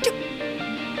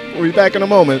 We'll be back in a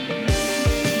moment.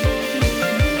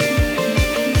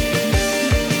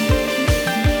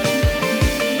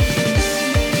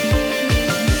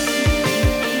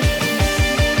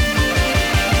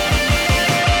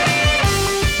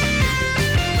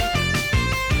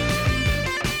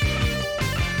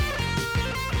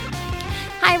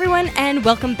 And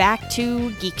welcome back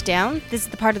to Geek Down. This is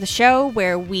the part of the show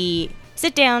where we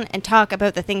sit down and talk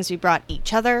about the things we brought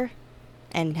each other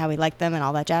and how we like them and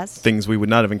all that jazz. Things we would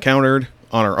not have encountered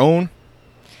on our own.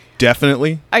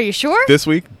 Definitely. Are you sure? This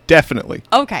week, definitely.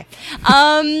 Okay.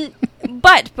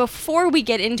 But before we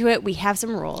get into it, we have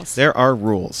some rules. There are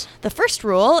rules. The first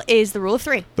rule is the rule of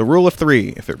 3. The rule of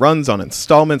 3. If it runs on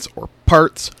installments or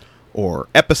parts or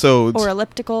episodes... or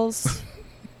ellipticals.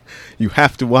 You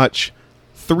have to watch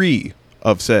 3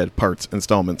 of said parts,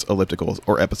 installments, ellipticals,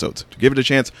 or episodes to give it a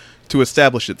chance to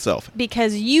establish itself.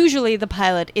 Because usually the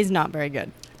pilot is not very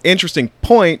good. Interesting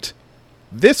point.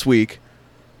 This week,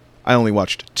 I only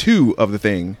watched 2 of the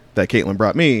thing that Caitlin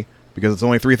brought me because it's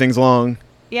only 3 things long.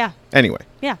 Yeah. Anyway.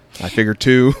 Yeah. I figured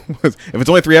 2 was... If it's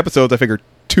only 3 episodes, I figured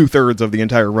 2/3 of the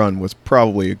entire run was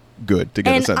probably good to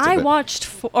get a sense of it. And I watched...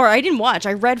 I didn't watch.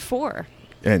 I read 4.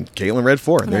 And Caitlin read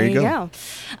 4. There you go.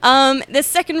 The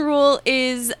second rule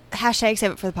is hashtag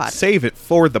save it for the pod. Save it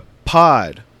for the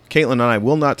pod. Caitlin and I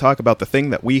will not talk about the thing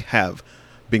that we have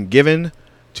been given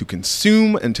to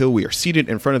consume until we are seated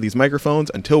in front of these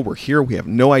microphones. Until we're here, we have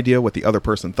no idea what the other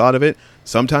person thought of it.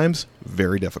 Sometimes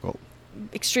very difficult.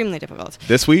 Extremely difficult.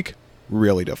 This week,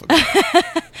 really difficult.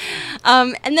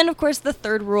 And then, of course, the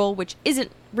third rule, which isn't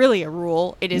really a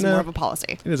rule. It is more of a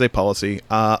policy. It is a policy.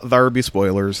 There will be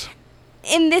spoilers.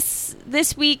 In this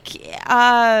week,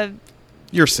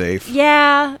 you're safe.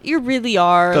 Yeah, you really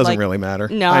are. Doesn't really matter.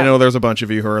 No. I know there's a bunch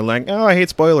of you who are like, oh, I hate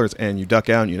spoilers, and you duck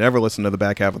out and you never listen to the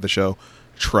back half of the show.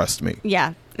 Trust me.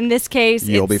 Yeah. In this case,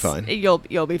 you'll be fine. You'll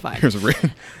be fine. There's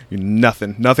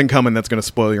nothing coming that's going to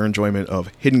spoil your enjoyment of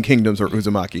Hidden Kingdoms or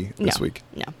Uzumaki this week.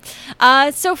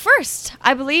 No. So first,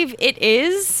 I believe it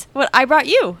is what I brought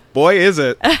you. Boy, is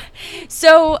it.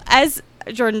 So, as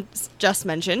Jordan just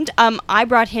mentioned, I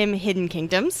brought him Hidden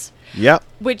Kingdoms. Yep.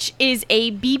 Which is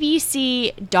a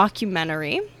BBC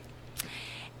documentary.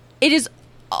 It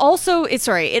also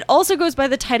goes by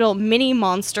the title Mini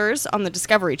Monsters on the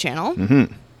Discovery Channel.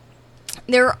 Mm-hmm.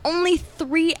 There are only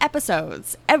 3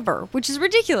 episodes ever, which is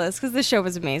ridiculous because the show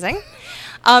was amazing.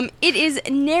 It is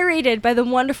narrated by the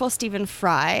wonderful Stephen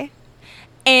Fry,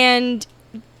 and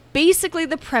basically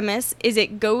the premise is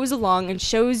it goes along and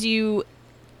shows you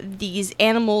these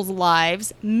animals'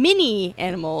 lives, mini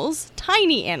animals,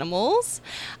 tiny animals,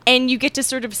 and you get to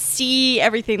sort of see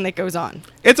everything that goes on.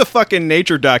 It's a fucking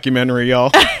nature documentary, y'all.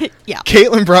 Yeah.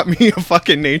 Caitlin brought me a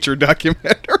fucking nature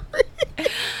documentary.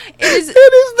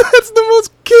 That's the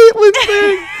most Caitlin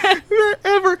thing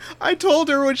ever. I told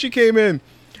her when she came in,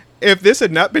 if this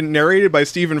had not been narrated by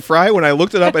Stephen Fry, when I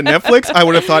looked it up at Netflix, I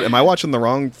would have thought, am I watching the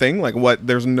wrong thing? Like, what?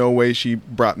 There's no way she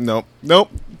brought... Nope.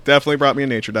 Definitely brought me a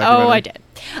nature documentary. Oh, I did.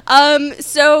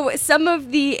 So some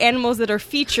of the animals that are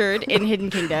featured in Hidden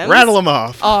Kingdoms... Rattle them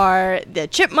off. ...are the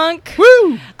chipmunk.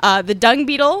 Woo! The dung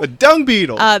beetle. The dung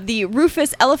beetle. The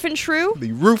rufous elephant shrew.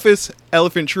 The rufous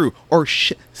elephant shrew. Or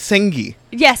sengi.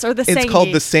 Yes, or the sengi. It's called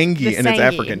the sengi in its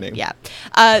African name. Yeah.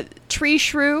 Tree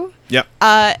shrew. Yep.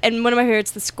 And one of my favorites,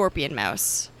 the scorpion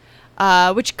mouse.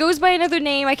 Which goes by another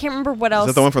name. I can't remember what else.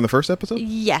 Is that the one from the first episode?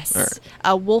 Yes. All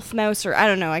right. Wolf mouse, or I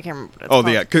don't know. I can't remember what it's called.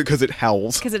 Yeah, because it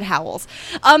howls. Because it howls.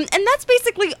 And that's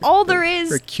basically all there is.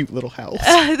 Very cute little howls.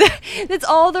 That's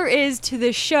all there is to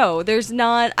this show. There's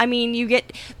not, you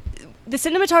get, the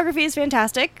cinematography is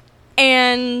fantastic,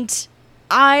 and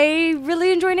I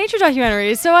really enjoy nature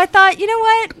documentaries, so I thought, you know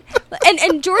what?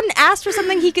 and Jordan asked for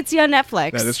something he could see on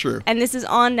Netflix. That is true. And this is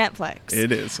on Netflix.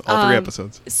 It is. All 3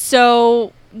 episodes.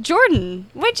 So, Jordan,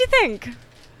 what'd you think?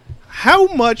 How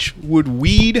much would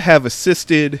weed have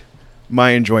assisted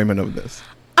my enjoyment of this?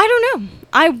 I don't know.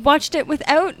 I watched it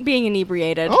without being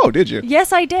inebriated. Oh, did you?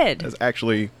 Yes, I did. That's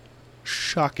actually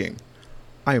shocking.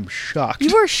 I am shocked.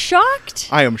 You were shocked?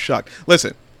 I am shocked.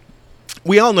 Listen,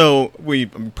 we all know, we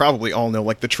probably all know,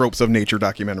 like, the tropes of nature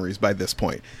documentaries by this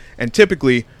point. And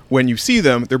typically, when you see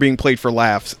them, they're being played for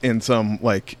laughs in some,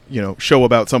 like, you know, show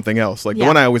about something else. Like, the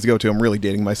one I always go to, I'm really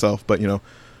dating myself, but, you know,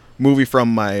 movie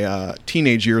from my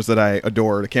teenage years that I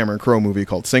adored, a Cameron Crowe movie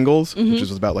called Singles, which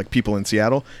is about, like, people in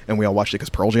Seattle, and we all watched it because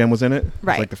Pearl Jam was in it.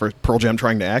 Right. It's like the first Pearl Jam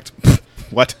trying to act.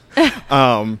 What?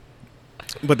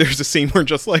 But there's a scene where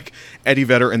just, like, Eddie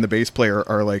Vedder and the bass player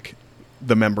are, like,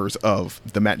 the members of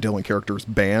the Matt Dillon character's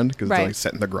band, because it's like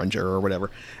set in the grunge era or whatever,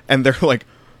 and they're like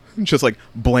just like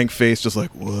blank face, just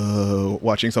like whoa,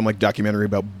 watching some like documentary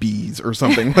about bees or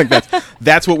something. Like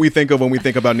that's what we think of when we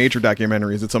think about nature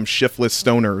documentaries. It's some shiftless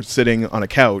stoner sitting on a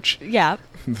couch,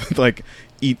 like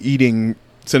eating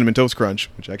Cinnamon Toast Crunch,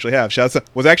 which I actually have.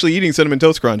 Was actually eating Cinnamon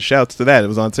Toast Crunch. Shouts to that. It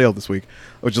was on sale this week.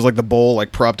 Which is like the bowl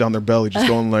like propped on their belly, just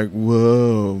going like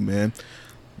whoa, man.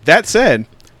 That said,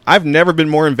 I've never been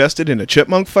more invested in a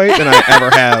chipmunk fight than I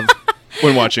ever have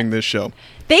when watching this show.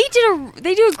 They do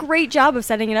a great job of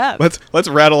setting it up. Let's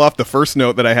rattle off the first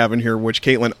note that I have in here, which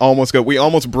Caitlin we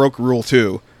almost broke Rule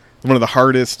 2. One of the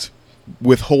hardest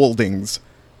withholdings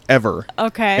ever.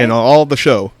 Okay. In all the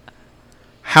show.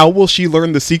 How will she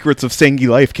learn the secrets of Sengi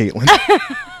life, Caitlin?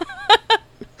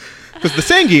 Because the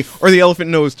Sengi, or the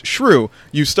elephant-nosed shrew,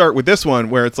 you start with this one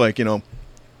where it's like, you know,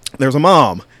 there's a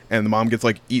mom, and the mom gets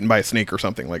like eaten by a snake or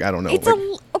something. Like, I don't know. It's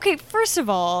okay. First of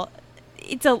all,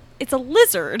 it's a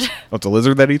lizard. Oh, it's a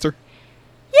lizard that eats her?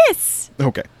 Yes.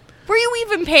 Okay. Were you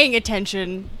even paying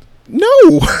attention? No.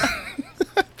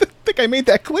 I think I made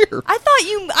that clear. I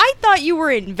thought you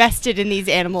were invested in these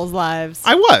animals' lives.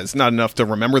 I was. Not enough to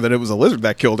remember that it was a lizard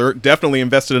that killed her. Definitely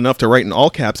invested enough to write in all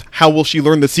caps, how will she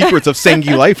learn the secrets of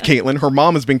Sengi life, Caitlin? Her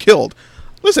mom has been killed.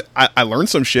 Listen, I learned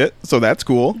some shit, so that's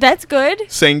cool. That's good.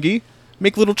 Sengi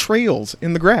make little trails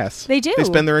in the grass. They do. They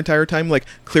spend their entire time like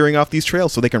clearing off these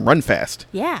trails so they can run fast.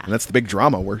 Yeah. And that's the big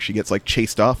drama where she gets like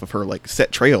chased off of her like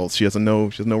set trails. She doesn't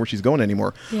know where she's going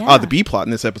anymore. Yeah. The B plot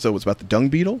in this episode was about the dung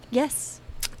beetle. Yes.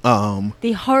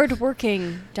 The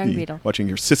hard-working dung beetle. Watching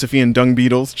your Sisyphean dung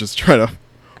beetles just try to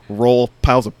roll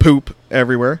piles of poop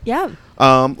everywhere. Yeah.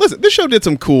 Listen, this show did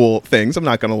some cool things, I'm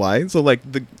not going to lie. So like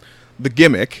the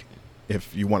gimmick,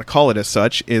 if you want to call it as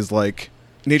such, is like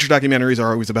nature documentaries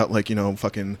are always about like, you know,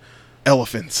 fucking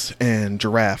elephants and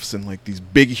giraffes and like these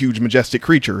big, huge, majestic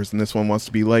creatures. And this one wants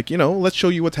to be like, you know, let's show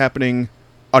you what's happening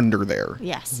under there.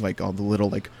 Yes. Like all the little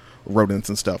like rodents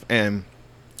and stuff. And,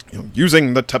 you know,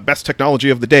 using the best technology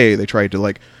of the day, they tried to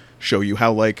like show you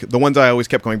how like the ones I always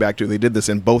kept going back to, they did this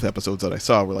in both episodes that I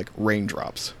saw, were like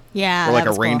raindrops. Yeah. Or like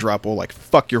a raindrop will like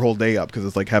fuck your whole day up because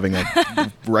it's like having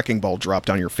a wrecking ball dropped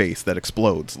on your face that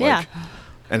explodes. Like, yeah.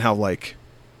 And how like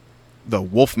the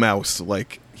wolf mouse,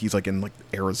 like he's like in like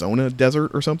Arizona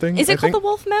desert or something. Is it called the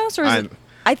wolf mouse, or is it?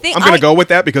 I think I'm gonna go with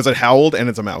that because it howled and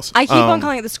it's a mouse. I keep on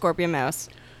calling it the scorpion mouse.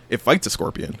 It fights a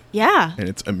scorpion. Yeah. And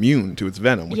it's immune to its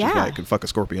venom, which is why it can fuck a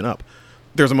scorpion up.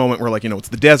 There's a moment where like, you know, it's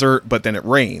the desert, but then it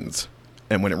rains.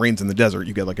 And when it rains in the desert,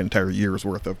 you get like an entire year's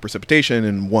worth of precipitation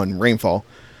in one rainfall.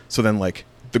 So then like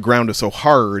the ground is so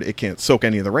hard it can't soak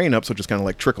any of the rain up, so it just kind of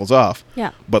like trickles off.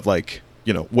 Yeah. But like,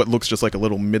 you know, what looks just like a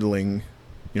little middling,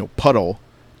 you know, puddle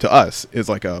to us is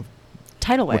like a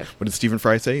tidal wave. What did Stephen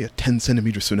Fry say? A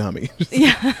 10-centimeter tsunami.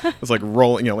 Yeah. It's like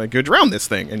rolling, you know, like you drown this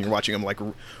thing, and you're watching him like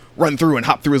run through and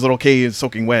hop through his little cave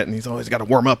soaking wet, and he's always got to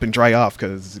warm up and dry off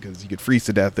because he could freeze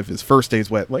to death if his first day's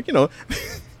wet. Like, you know,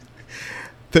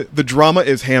 the drama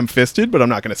is ham-fisted, but I'm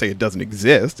not going to say it doesn't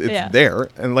exist. It's there.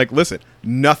 And like, listen,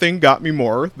 nothing got me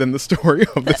more than the story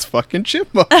of this fucking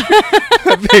chipmunk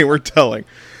that they were telling.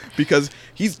 Because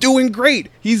he's doing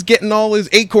great. He's getting all his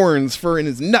acorns and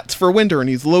his nuts for winter, and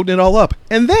he's loading it all up.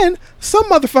 And then some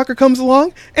motherfucker comes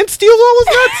along and steals all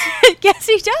his nuts. Yes,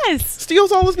 he does.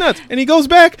 Steals all his nuts. And he goes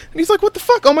back, and he's like, what the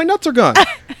fuck? All my nuts are gone.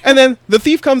 And then the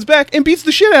thief comes back and beats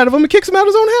the shit out of him and kicks him out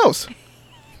of his own house.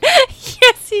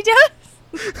 Yes, he does.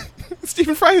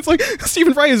 Stephen Fry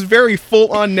is very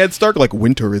full on Ned Stark, like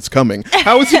winter is coming.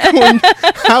 How is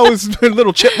the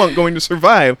little chipmunk going to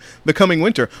survive the coming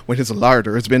winter when his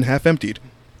larder has been half emptied?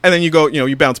 And then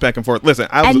you bounce back and forth. Listen,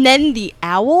 and then the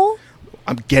owl?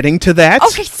 I'm getting to that.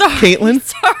 Okay, sorry. Caitlin.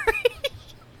 Sorry.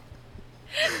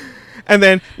 And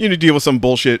then you deal with some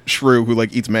bullshit shrew who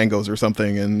like eats mangoes or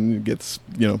something and gets,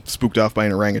 you know, spooked off by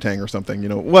an orangutan or something, you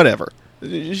know, whatever.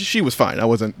 She was fine. I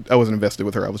wasn't invested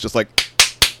with her. I was just like,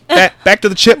 back to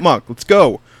the chipmunk. Let's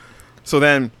go. So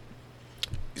then,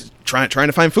 trying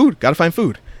to find food. Got to find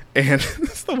food. And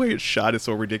the way it's shot is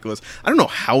so ridiculous. I don't know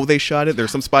how they shot it.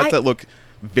 There's some spots that look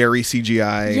very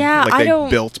CGI. Yeah, like they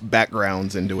built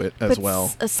backgrounds into it as well.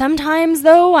 Sometimes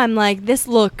though, I'm like, this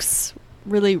looks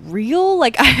really real.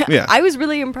 Like I was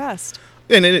really impressed.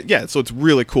 And so it's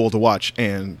really cool to watch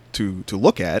and to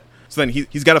look at. So then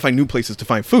he's got to find new places to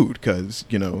find food because,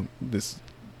 this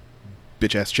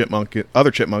bitch-ass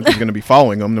other chipmunk is going to be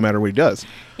following him no matter what he does.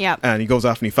 Yeah. And he goes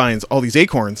off and he finds all these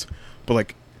acorns, but,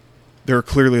 like, there are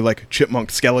clearly, like, chipmunk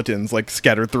skeletons, like,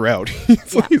 scattered throughout.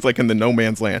 He's, like, in the no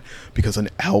man's land because an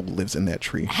owl lives in that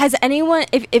tree. Has anyone,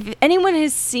 if anyone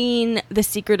has seen The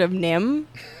Secret of Nim,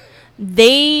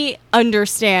 they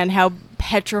understand how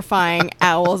petrifying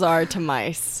owls are to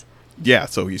mice. Yeah,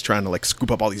 so he's trying to, like, scoop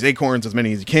up all these acorns, as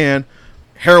many as he can.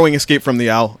 Harrowing escape from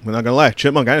the owl. I'm not going to lie.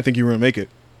 Chipmunk, I didn't think you were going to make it.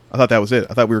 I thought that was it.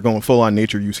 I thought we were going full on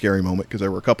nature, you scary moment because there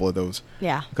were a couple of those.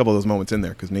 Yeah. A couple of those moments in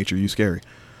there because nature, you scary.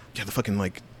 Yeah, the fucking,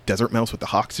 like, desert mouse with the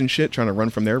hawks and shit trying to run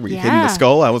from there where you hid in the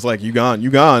skull. I was like, you gone. And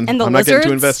the I'm lizards? not getting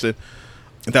too invested.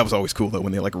 And that was always cool, though,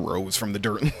 when they, like, rose from the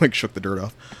dirt and, like, shook the dirt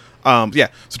off.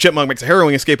 So Chipmunk makes a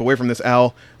harrowing escape away from this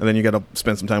owl, and then you got to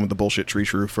spend some time with the bullshit tree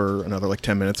shrew for another, like,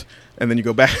 10 minutes, and then you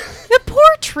go back. The poor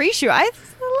tree shrew. I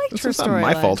liked her story. It's not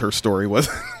my fault her story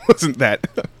wasn't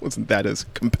that as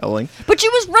compelling. But she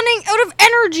was running out of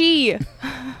energy.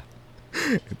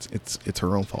 It's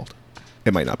her own fault.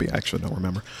 It might not be. I actually don't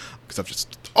remember because I'm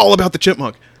just all about the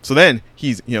chipmunk. So then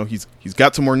he's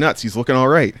got some more nuts. He's looking all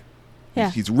right.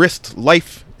 Yeah. He's risked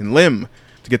life and limb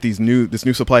to get this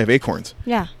new supply of acorns.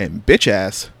 Yeah. And bitch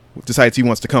ass decides he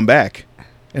wants to come back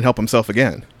and help himself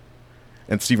again.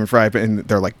 And Stephen Fry, and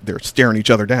they're staring each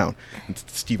other down. And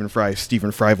Stephen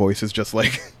Fry voice is just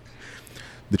like,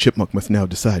 the chipmunk must now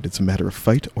decide it's a matter of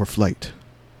fight or flight.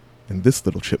 And this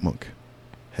little chipmunk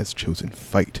has chosen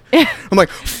fight. I'm like,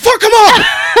 fuck him up!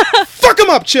 Fuck him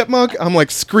up, chipmunk! I'm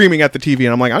like screaming at the TV,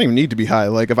 and I'm like, I don't even need to be high.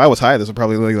 Like, if I was high, this would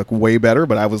probably look way better,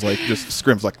 but I was like, just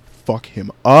screams like, fuck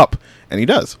him up. And he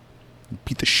does.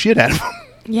 Beat the shit out of him.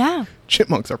 Yeah.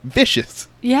 Chipmunks are vicious.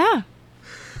 Yeah.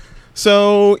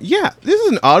 So, yeah, this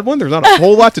is an odd one. There's not a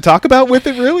whole lot to talk about with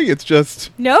it, really. It's just...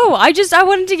 No, I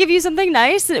wanted to give you something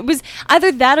nice. It was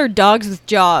either that or dogs with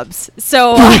jobs.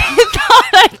 So I thought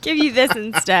I'd give you this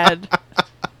instead.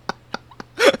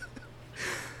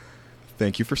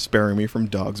 Thank you for sparing me from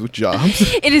dogs with jobs.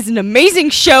 It is an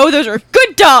amazing show. Those are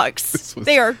good dogs.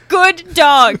 They are good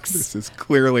dogs. This is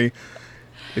clearly...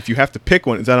 If you have to pick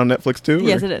one, is that on Netflix too?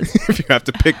 Yes, it is. If you have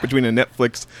to pick between a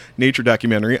Netflix nature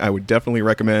documentary, I would definitely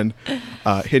recommend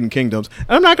Hidden Kingdoms.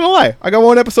 And I'm not going to lie. I got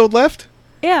one episode left.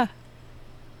 Yeah.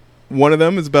 One of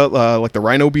them is about like the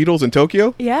rhino beetles in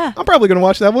Tokyo. Yeah. I'm probably going to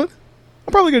watch that one.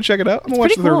 I'm probably going to check it out. I'm going to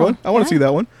watch the third one. I want to see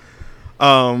that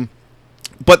one.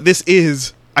 But this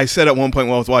is... I said at one point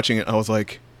while I was watching it, I was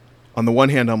like, on the one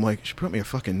hand, I'm like, you should put me a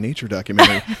fucking nature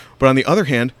documentary. But on the other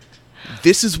hand...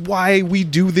 This is why we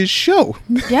do this show.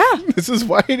 Yeah. This is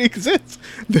why it exists.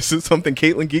 This is something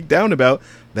Caitlin geeked down about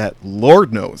that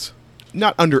Lord knows.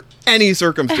 Not under any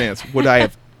circumstance would I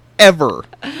have ever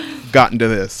gotten to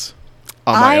this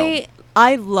on my own.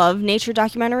 I love nature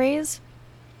documentaries.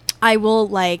 I will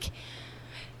I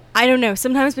don't know,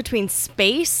 sometimes between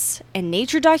space and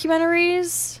nature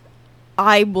documentaries,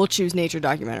 I will choose nature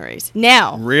documentaries.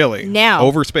 Now. Really? Now.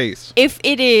 Over space. If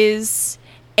it is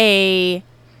a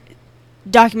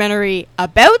documentary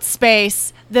about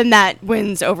space, then that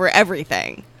wins over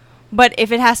everything. But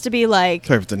if it has to be like...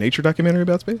 Sorry, if it's a nature documentary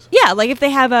about space? Yeah, like if they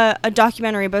have a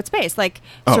documentary about space, like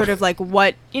sort of like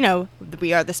what,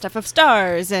 we are the stuff of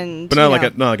stars and... But not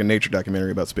like a nature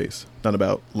documentary about space. Not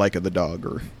about Laika the dog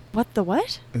or... What the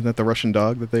what? Isn't that the Russian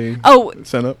dog that they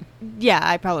sent up? Yeah,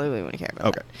 I probably wouldn't care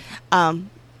about that.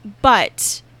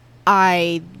 But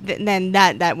then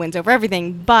that wins over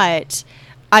everything, but...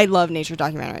 I love nature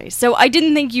documentaries. So I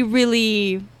didn't think you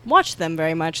really watched them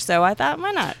very much, so I thought,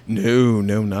 why not? No,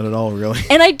 not at all, really.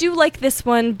 And I do like this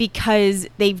one because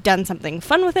they've done something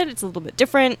fun with it. It's a little bit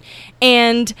different.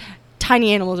 And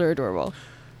tiny animals are adorable.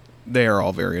 They are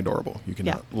all very adorable. You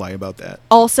cannot lie about that.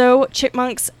 Also,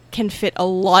 chipmunks can fit a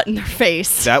lot in their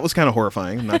face. That was kind of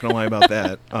horrifying. I'm not going to lie about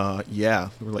that. Yeah,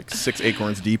 there were like 6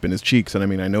 acorns deep in his cheeks, and I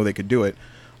mean, I know they could do it.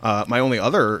 My only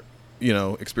other...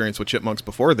 experience with chipmunks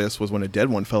before this was when a dead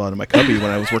one fell out of my cubby when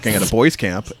I was working at a boys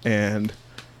camp, and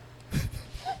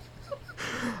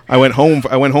I went home for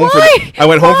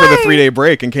the 3-day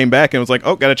break and came back and was like,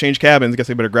 oh, gotta change cabins. Guess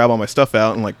I better grab all my stuff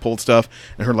out, and like pulled stuff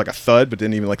and heard like a thud, but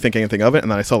didn't even like think anything of it.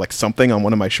 And then I saw like something on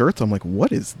one of my shirts. I'm like,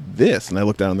 what is this? And I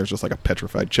looked down and there's just like a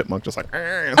petrified chipmunk just like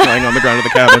lying on the ground of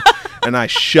the cabin. And I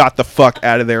shot the fuck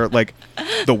out of there. Like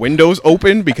the windows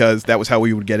open because that was how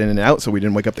we would get in and out, so we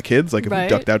didn't wake up the kids. Like if we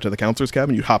ducked out to the counselor's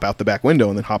cabin, you'd hop out the back window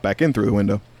and then hop back in through the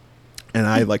window. And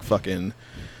I like fucking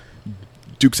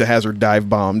Dukes of Hazzard dive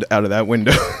bombed out of that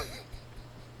window.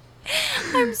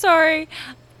 I'm sorry.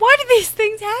 Why do these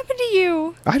things happen to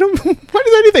you? Why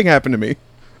does anything happen to me?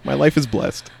 My life is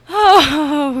blessed.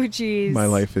 Oh, jeez. My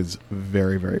life is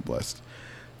very, very blessed.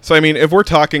 So, I mean, if we're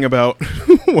talking about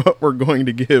what we're going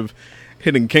to give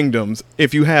Hidden Kingdoms,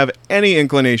 if you have any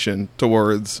inclination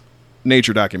towards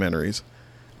nature documentaries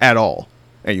at all,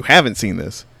 and you haven't seen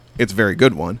this, it's a very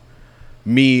good one.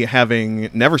 Me having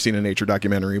never seen a nature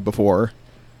documentary before.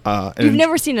 You've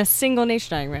never seen a single nature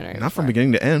documentary Not from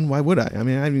beginning to end. Why would I? I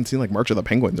mean, I haven't even seen like March of the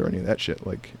Penguins or any of that shit.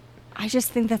 Like, I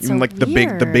just think that's even so like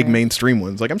weird. the big mainstream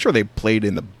ones. Like, I'm sure they played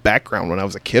in the background when I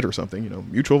was a kid or something. You know,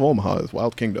 Mutual of Omaha,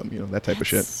 Wild Kingdom. You know, that type of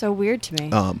shit. So weird to me.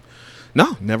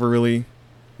 No, never really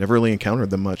encountered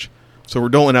them much. So we're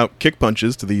doling out kick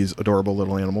punches to these adorable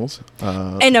little animals.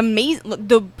 And amazing,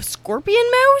 the scorpion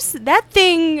mouse. That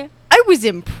thing, I was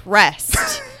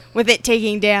impressed with it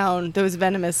taking down those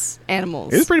venomous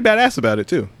animals. It was pretty badass about it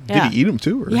too. Yeah. Did he eat them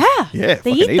too? Or? Yeah,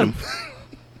 they eat them.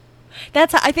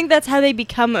 I think that's how they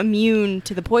become immune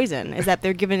to the poison. Is that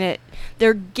they're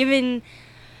given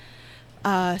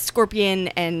scorpion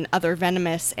and other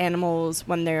venomous animals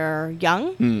when they're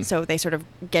young, so they sort of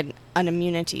get an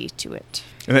immunity to it.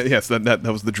 And that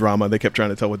was the drama they kept trying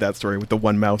to tell with that story with the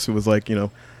one mouse who was like, you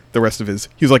know, the rest of he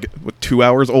was like 2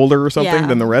 hours older or something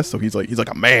than the rest, so he's like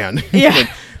a man.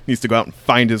 Yeah. Needs to go out and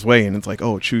find his way, and it's like,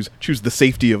 oh, choose the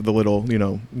safety of the little, you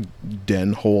know,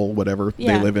 den, hole, whatever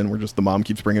they live in, where just the mom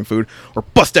keeps bringing food, or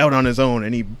bust out on his own.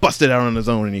 And he busted out on his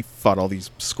own, and he fought all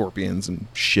these scorpions and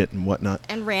shit and whatnot,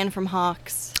 and ran from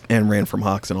hawks and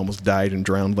almost died and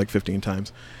drowned like 15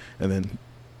 times, and then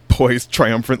poised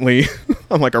triumphantly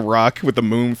on like a rock with the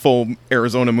moon, full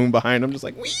Arizona moon behind him, just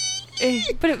like, wee!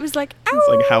 But it was like, ow! It's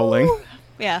like howling.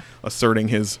 Yeah. Asserting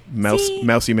his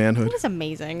mousy manhood. It was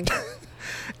amazing.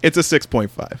 It's a 6.5.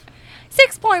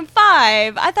 6.5?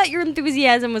 I thought your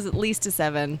enthusiasm was at least a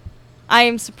 7. I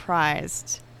am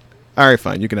surprised. All right,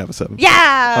 fine. You can have a 7.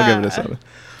 Yeah! I'll give it a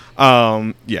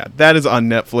 7. Yeah, that is on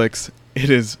Netflix. It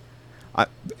is...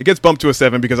 it gets bumped to a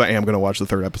 7 because I am going to watch the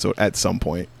 3rd episode at some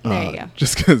point. There you go.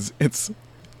 Just because it's...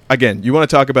 Again, you want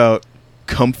to talk about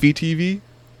comfy TV?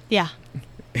 Yeah.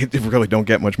 It really don't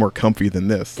get much more comfy than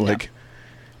this. No. Like,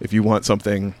 if you want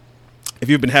something... If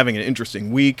you've been having an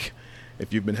interesting week,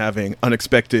 if you've been having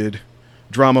unexpected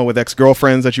drama with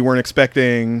ex-girlfriends that you weren't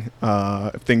expecting,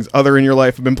 if things other in your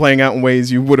life have been playing out in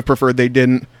ways you would have preferred they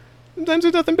didn't, sometimes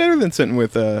there's nothing better than sitting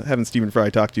with having Stephen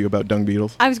Fry talk to you about dung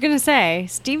beetles. I was going to say,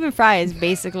 Stephen Fry is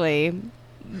basically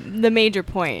the major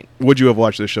point. Would you have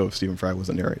watched this show if Stephen Fry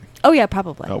wasn't narrating? Oh, yeah,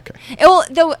 probably. Okay. Well,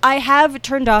 though I have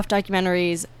turned off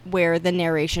documentaries where the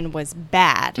narration was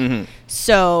bad. Mm-hmm.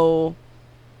 So,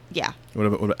 yeah. What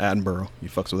about Attenborough? You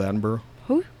fucks with Attenborough?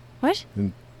 Who? What?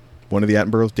 And one of the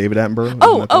Attenboroughs? David Attenborough?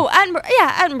 Attenborough.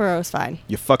 Yeah, Attenborough's fine.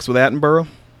 You fucks with Attenborough?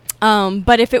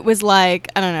 But if it was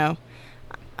like, I don't know,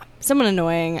 someone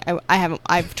annoying,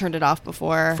 I've turned it off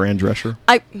before. Fran Drescher?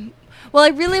 I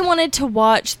really wanted to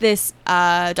watch this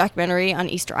documentary on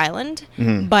Easter Island,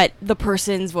 but the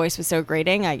person's voice was so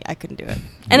grating, I couldn't do it.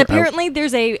 And apparently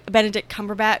there's a Benedict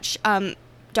Cumberbatch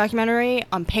documentary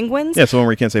on penguins. Yeah, so one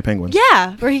where you can't say penguins.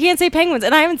 Yeah, where he can't say penguins,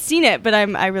 and I haven't seen it, but I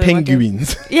really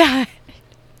penguins. Want to. Yeah.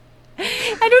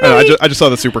 I don't know. I just saw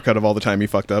the supercut of all the time he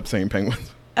fucked up saying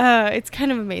penguins. It's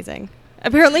kind of amazing.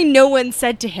 Apparently no one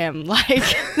said to him, like,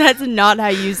 that's not how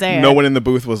you say it. No one in the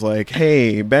booth was like,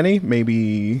 hey, Benny,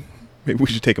 maybe we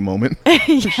should take a moment.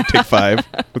 We should take 5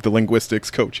 with the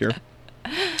linguistics coach here.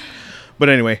 But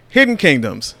anyway, Hidden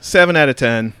Kingdoms, 7 out of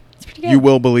 10. It's pretty good. You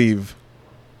will believe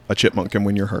a chipmunk can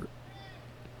win your heart.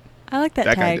 I like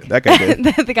that tag. That guy did.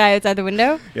 The guy outside the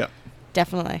window? Yeah.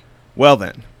 Definitely. Well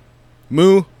then,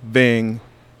 moving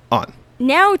on.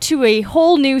 Now to a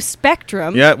whole new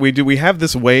spectrum. Yeah, we do. We have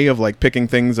this way of like picking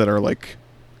things that are like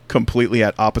completely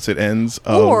at opposite ends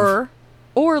of...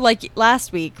 Or like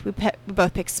last week, we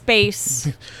both picked space.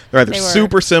 They're either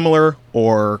super similar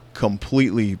or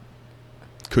completely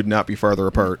could not be farther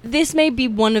apart. This may be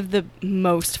one of the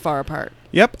most far apart.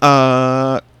 Yep.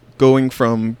 Going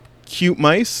from cute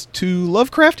mice to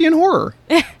Lovecraftian horror.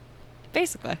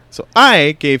 Basically. So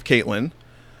I gave Caitlin,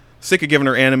 sick of giving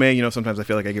her anime. You know, sometimes I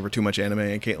feel like I give her too much anime.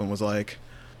 And Caitlin was like,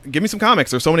 give me some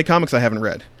comics. There's so many comics I haven't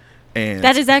read. And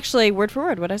that is actually word for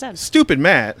word what I said. Stupid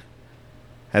Matt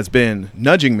has been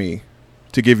nudging me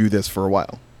to give you this for a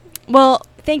while. Well,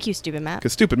 thank you, Stupid Matt.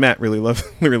 Because Stupid Matt really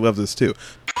loves this too.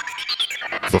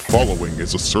 The following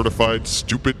is a certified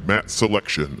Stupid Matt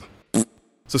selection.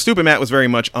 So Stupid Matt was very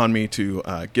much on me to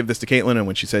give this to Caitlin, and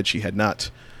when she said she had not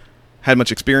had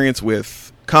much experience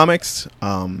with comics,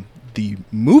 the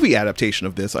movie adaptation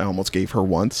of this I almost gave her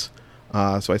once.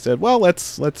 So I said, well,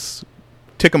 let's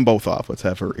tick them both off. Let's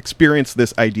have her experience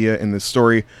this idea in this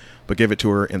story, but give it to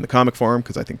her in the comic form,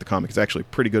 because I think the comic is actually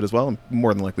pretty good as well, and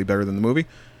more than likely better than the movie.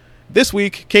 This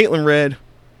week, Caitlin read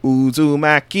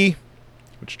Uzumaki,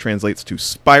 which translates to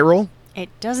Spiral. It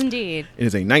does indeed. It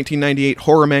is a 1998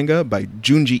 horror manga by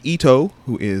Junji Ito,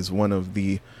 who is one of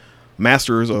the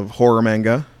masters of horror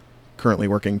manga currently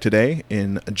working today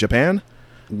in Japan.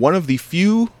 One of the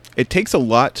few, it takes a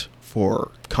lot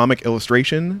for comic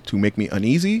illustration to make me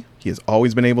uneasy. He has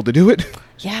always been able to do it.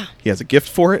 Yeah. He has a gift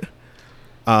for it.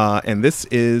 And this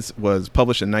was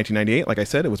published in 1998. Like I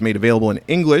said, it was made available in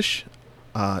English.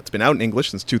 It's been out in English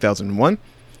since 2001.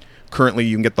 Currently,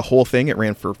 you can get the whole thing. It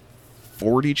ran for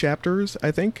 40 chapters,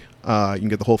 I think. You can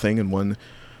get the whole thing in one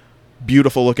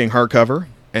beautiful-looking hardcover.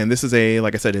 And this is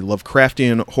like I said, a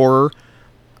Lovecraftian horror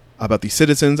about the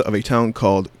citizens of a town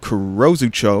called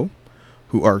Kurozucho,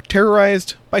 who are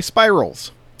terrorized by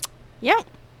spirals. Yeah.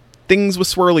 Things with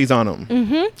swirlies on them.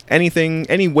 Mm-hmm. Anything,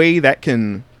 any way that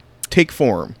can take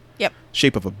form. Yep.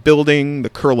 Shape of a building, the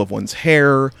curl of one's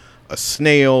hair, a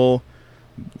snail,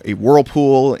 a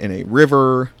whirlpool in a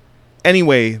river. Any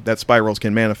way that spirals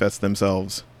can manifest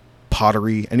themselves.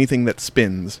 Pottery, anything that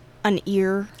spins. An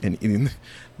ear. And in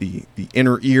the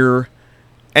inner ear.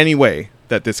 Any way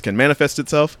that this can manifest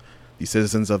itself, the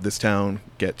citizens of this town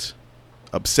get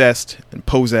obsessed and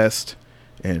possessed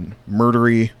and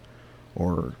murdery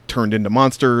or turned into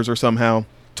monsters or somehow.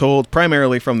 Told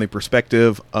primarily from the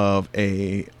perspective of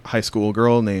a high school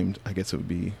girl named, I guess it would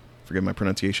be, forgive my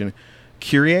pronunciation,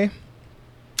 Kyrie,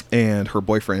 and her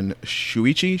boyfriend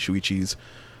Shuichi. Shuichi's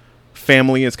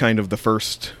family is kind of the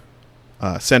first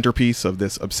centerpiece of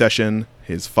this obsession.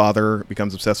 His father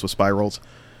becomes obsessed with spirals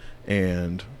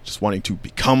and just wanting to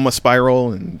become a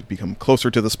spiral and become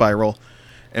closer to the spiral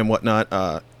and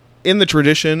whatnot. In the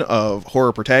tradition of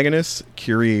horror protagonists,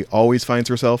 Kyrie always finds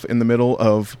herself in the middle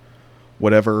of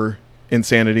whatever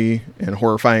insanity and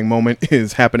horrifying moment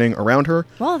is happening around her.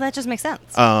 Well, that just makes sense.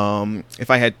 If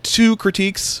I had two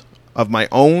critiques of my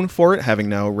own for it, having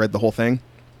now read the whole thing,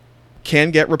 can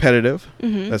get repetitive.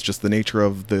 Mm-hmm. That's just the nature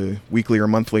of the weekly or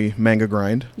monthly manga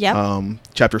grind. Yeah.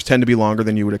 Chapters tend to be longer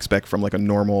than you would expect from like a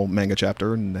normal manga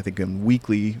chapter, and I think in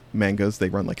weekly mangas they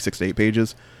run like 6 to 8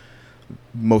 pages.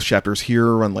 Most chapters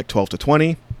here run like 12 to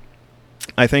 20,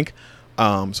 I think.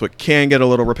 So it can get a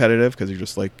little repetitive because you're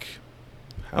just like,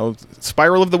 how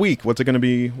spiral of the week? What's it going to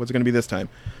be? What's it going to be this time?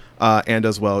 And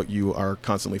as well, you are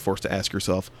constantly forced to ask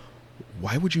yourself,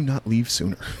 why would you not leave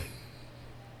sooner?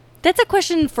 That's a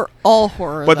question for all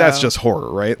horror, but that's just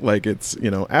horror, right? Like it's,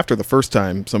 after the first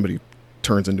time somebody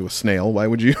turns into a snail, why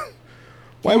would you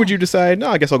decide, no,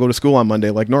 I guess I'll go to school on Monday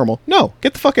like normal? No,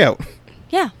 get the fuck out.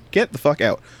 Yeah. Get the fuck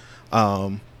out.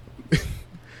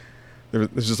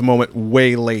 There's just a moment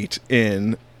way late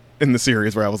in the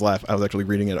series where I was actually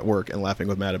reading it at work and laughing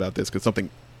with Matt about this because something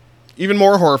even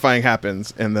more horrifying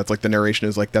happens, and that's like the narration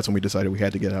is like, that's when we decided we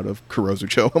had to get out of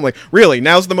Kurozucho. I'm like, really?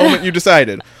 Now's the moment you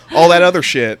decided? All that other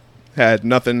shit had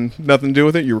nothing to do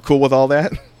with it. You were cool with all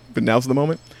that, but now's the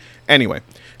moment. Anyway,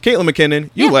 Caitlin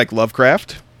McKinnon, you like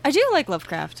Lovecraft. I do like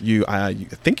Lovecraft. You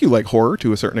think you like horror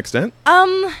to a certain extent.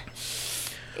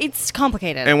 It's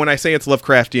complicated. And when I say it's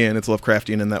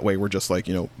Lovecraftian in that way, we're just like,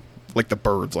 like the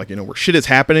birds, like, where shit is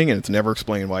happening and it's never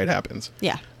explained why it happens.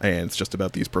 Yeah. And it's just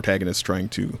about these protagonists trying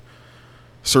to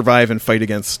survive and fight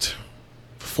against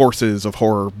forces of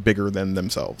horror bigger than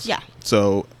themselves. Yeah.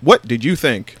 So what did you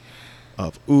think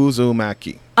of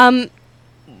Uzumaki? When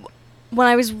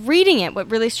I was reading it, what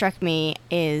really struck me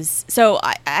is, so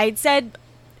I'd said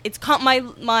it's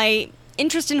my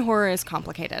interest in horror is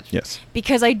complicated. Yes.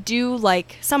 Because I do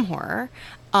like some horror.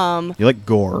 You like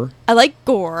gore. I like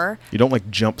gore. You don't like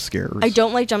jump scares. I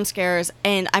don't like jump scares,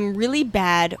 and I'm really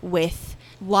bad with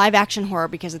live action horror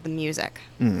because of the music.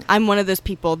 I'm one of those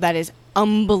people that is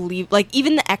unbelievable. Like,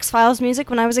 even the X-Files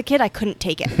music when I was a kid, I couldn't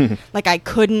take it. Like, I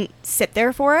couldn't sit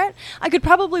there for it. I could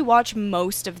probably watch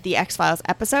most of the X-Files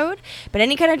episode, but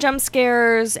any kind of jump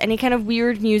scares, any kind of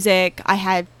weird music, I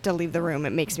had to leave the room.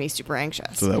 It makes me super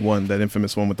anxious. So that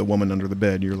infamous one with the woman under the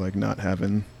bed, you're like not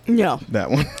having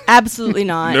that one? Absolutely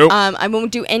not. Nope. I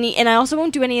won't do any, and I also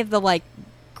won't do any of the, like,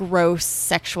 gross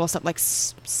sexual stuff like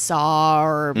Saw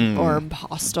or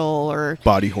Hostel or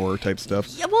body horror type stuff.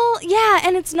 Yeah, well, yeah,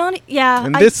 and it's not. Yeah,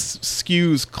 and this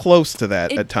skews close to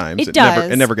that at times. It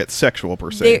does. It never gets sexual per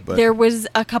se. But there was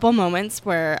a couple moments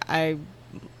where I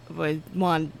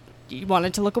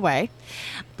wanted to look away.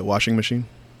 The washing machine.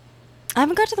 I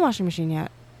haven't got to the washing machine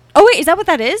yet. Oh wait, is that what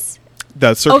that is?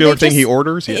 The circular thing he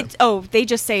orders. Yeah. They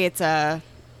just say it's a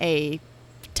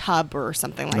tub or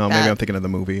something like that. No, maybe I'm thinking of the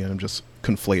movie and I'm just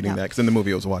conflating that because in the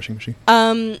movie it was a washing machine.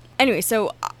 Anyway,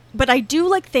 so but I do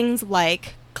like things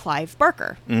like Clive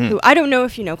Barker, who I don't know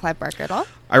if you know Clive Barker at all.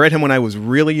 I read him when I was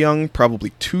really young,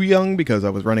 probably too young, because I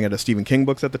was running out of Stephen King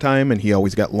books at the time, and he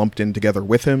always got lumped in together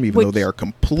with him, even though they are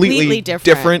completely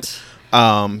different.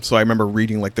 So I remember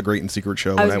reading like The Great and Secret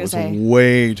Show when I was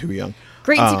way too young.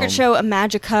 Great and Secret Show,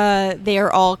 Imagica, they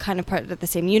are all kind of part of the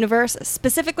same universe.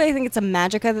 Specifically, I think it's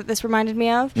Imagica that this reminded me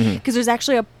of, because there's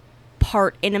actually a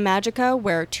part in Imagica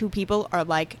where two people are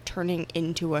like turning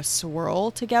into a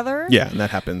swirl together. Yeah, and that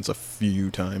happens a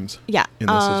few times. Yeah. In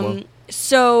this as well.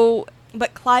 So,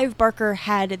 but Clive Barker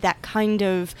had that kind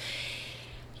of,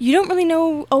 you don't really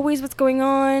know always what's going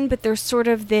on, but there's sort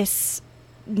of this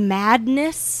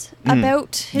madness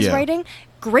about his writing.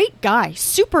 Great guy,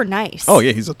 super nice. Oh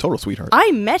yeah, he's a total sweetheart.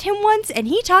 I met him once and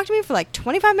he talked to me for like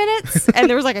 25 minutes and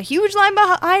there was like a huge line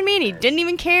behind me and he didn't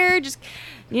even care, just,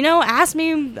 you know, asked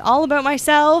me all about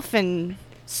myself, and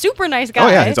super nice guy. Oh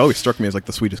yeah, he's always struck me as like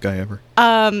the sweetest guy ever.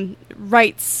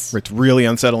 Writes really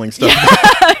unsettling stuff.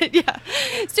 Yeah,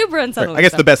 super unsettling. I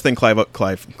guess the best thing Clive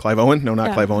Owen, no,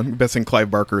 not Clive Owen. The best thing Clive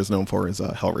Barker is known for is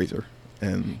Hellraiser,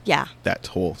 and that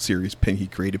whole series. He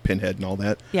created Pinhead and all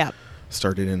that. Yeah,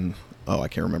 started in I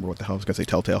can't remember what the hell I was gonna say.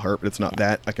 Telltale Heart, but it's not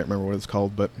that. I can't remember what it's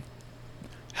called, but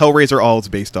Hellraiser all is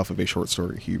based off of a short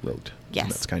story he wrote. Yes,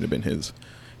 and that's kind of been his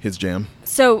jam.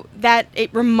 So that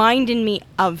it reminded me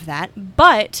of that,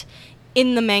 but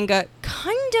in the manga,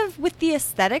 kind of with the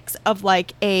aesthetics of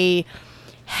like a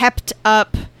hepped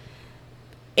up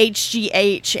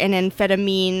HGH and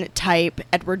amphetamine type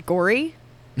Edward Gorey.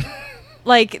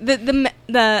 Like the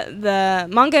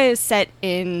manga is set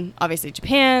in obviously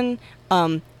Japan.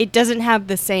 It doesn't have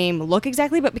the same look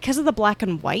exactly, but because of the black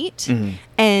and white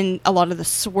and a lot of the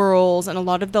swirls and a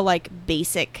lot of the like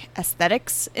basic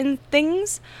aesthetics and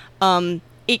things,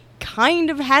 it kind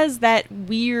of has that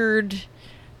weird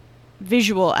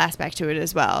visual aspect to it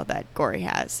as well that Gory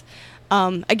has.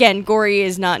 Again, Gory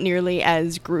is not nearly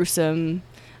as gruesome,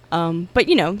 but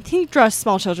you know, he draws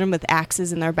small children with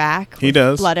axes in their back. He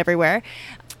does. Blood everywhere.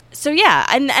 So yeah,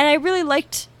 and I really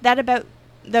liked that about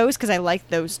those because I like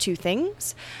those two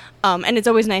things, and it's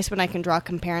always nice when I can draw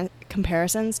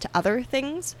comparisons to other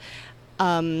things,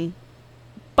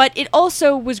 but it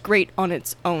also was great on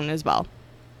its own as well.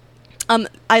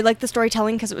 I liked the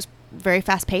storytelling because it was very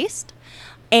fast paced,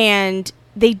 and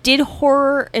they did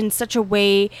horror in such a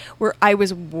way where I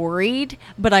was worried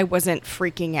but I wasn't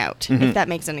freaking out, if that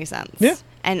makes any sense. Yeah.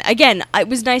 And again, it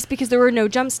was nice because there were no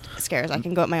jump scares. I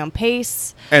can go at my own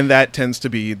pace, and that tends to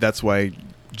be that's why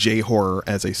J-horror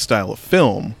as a style of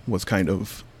film was kind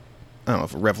of, I don't know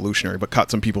if revolutionary, but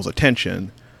caught some people's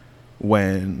attention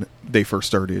when they first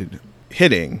started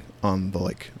hitting on the,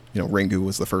 like, you know, Ringu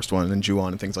was the first one, and then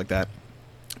Ju-on and things like that.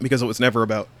 Because it was never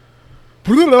about,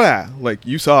 blah, blah, blah, like,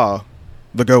 you saw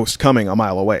the ghost coming a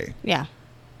mile away. Yeah.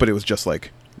 But it was just,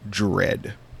 like,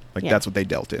 dread. Like, that's what they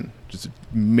dealt in. Just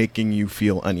making you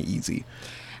feel uneasy.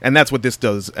 And that's what this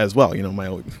does as well. You know,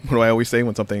 what do I always say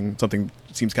when something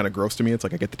seems kind of gross to me? It's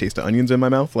like I get the taste of onions in my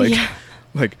mouth. Like,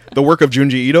 like the work of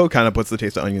Junji Ito kind of puts the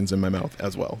taste of onions in my mouth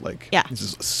as well. Like, it's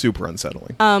just super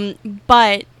unsettling.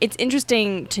 But it's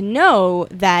interesting to know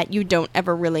that you don't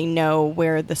ever really know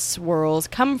where the swirls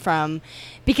come from,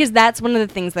 because that's one of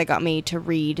the things that got me to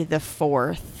read the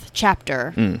 4th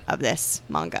chapter of this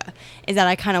manga, is that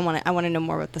I want to know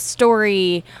more about the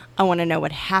story. I want to know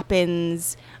what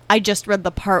happens. I just read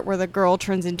the part where the girl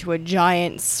turns into a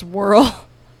giant swirl.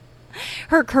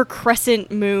 her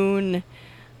crescent moon.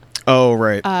 Oh,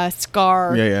 right.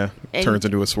 Scar. Yeah. Turns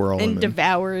into a swirl. And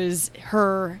devours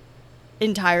her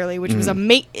entirely, which was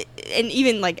amazing. And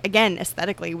even, like, again,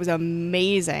 aesthetically, it was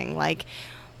amazing. Like,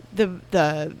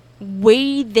 the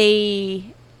way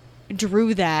they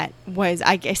drew that was,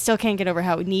 I still can't get over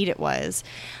how neat it was.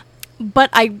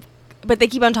 But they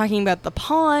keep on talking about the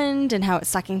pond and how it's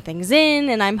sucking things in,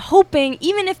 and I'm hoping,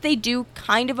 even if they do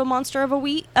kind of a monster of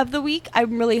the week,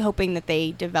 I'm really hoping that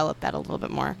they develop that a little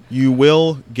bit more. You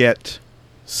will get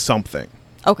something.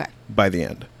 Okay. By the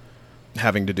end,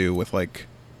 having to do with, like,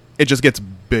 it just gets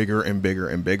bigger and bigger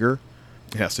and bigger.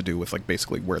 It has to do with, like,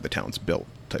 basically where the town's built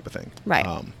type of thing.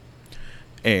 Right.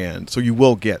 And so you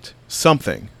will get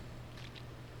something.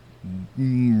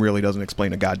 Really doesn't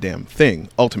explain a goddamn thing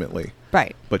ultimately.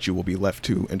 Right. But you will be left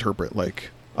to interpret,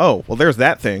 like, oh, well, there's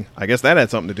that thing. I guess that had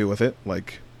something to do with it.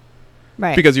 Like,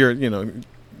 right. Because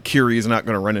Kiri is not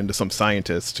going to run into some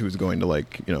scientist who's going to,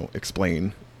 like,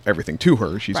 explain everything to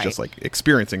her. She's just, like,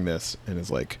 experiencing this and is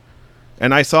like,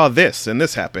 and I saw this and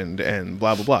this happened and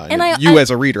blah, blah, blah. And you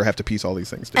as a reader have to piece all these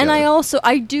things together.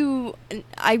 And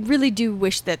I really do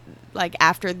wish that, like,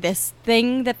 after this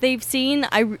thing that they've seen,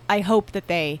 I hope that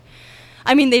they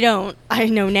I mean, they don't. I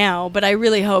know now, but I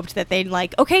really hoped that they'd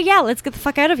like, okay, yeah, let's get the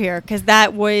fuck out of here, because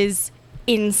that was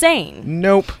insane.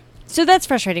 Nope. So that's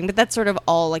frustrating, but that's sort of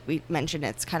all, like we mentioned,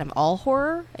 it's kind of all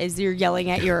horror, is you're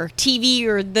yelling at your TV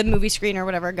or the movie screen or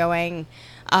whatever going,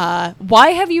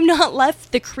 why have you not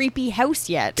left the creepy house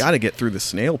yet? Gotta get through the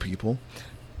snail people.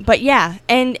 But yeah,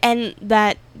 and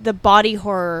that the body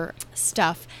horror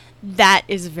stuff, that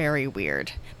is very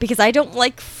weird. Because I don't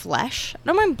like flesh. I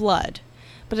don't mind blood,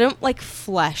 but I don't like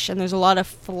flesh, and there's a lot of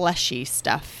fleshy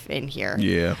stuff in here.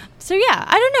 Yeah. So yeah,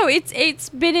 I don't know.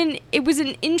 It was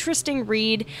an interesting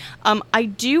read. I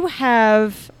do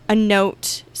have a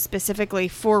note specifically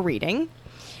for reading.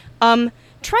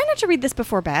 Try not to read this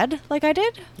before bed, like I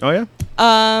did. Oh yeah.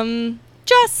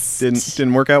 Just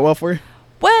didn't work out well for you.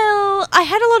 Well, I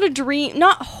had a lot of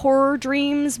not horror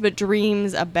dreams, but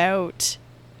dreams about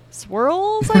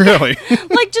swirls. Really?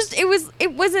 Like, just it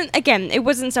wasn't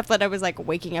stuff that I was like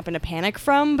waking up in a panic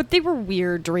from, but they were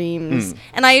weird dreams.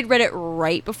 And I had read it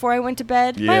right before I went to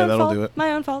bed. Yeah, that'll do it.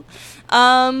 My own fault.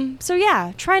 So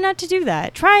yeah, try not to do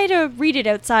that. Try to read it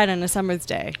outside on a summer's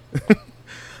day.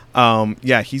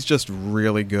 Yeah, he's just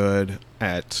really good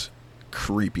at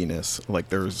creepiness.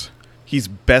 Like, he's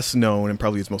best known and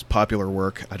probably his most popular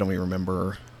work. I don't even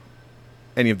remember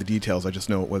any of the details. I just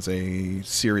know it was a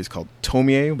series called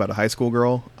Tomie about a high school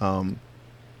girl.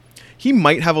 He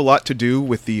might have a lot to do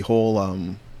with the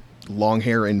whole long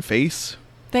hair and face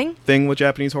thing with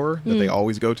Japanese horror that they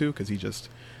always go to, because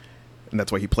and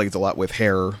that's why he plays a lot with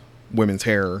women's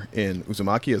hair in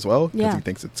Uzumaki as well, because he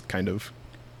thinks it's kind of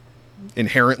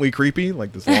inherently creepy,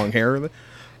 like this long hair.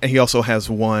 And he also has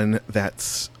one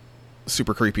that's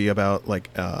super creepy about like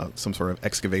some sort of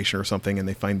excavation or something, and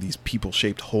they find these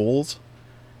people-shaped holes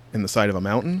in the side of a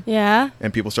mountain. Yeah.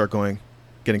 And people start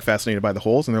getting fascinated by the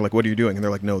holes, and they're like, what are you doing? And they're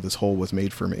like, no, this hole was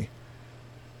made for me.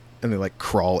 And they like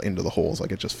crawl into the holes,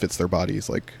 like it just fits their bodies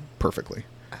like perfectly.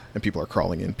 And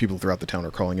people throughout the town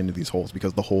are crawling into these holes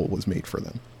because the hole was made for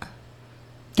them.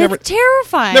 That's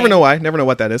terrifying. Never know why. Never know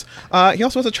what that is. He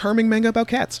also has a charming manga about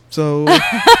cats. So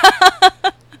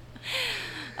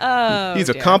he's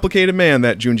a complicated man,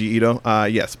 that Junji Ito.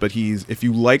 Yes, but if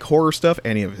you like horror stuff,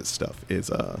 any of his stuff is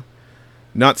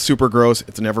not super gross.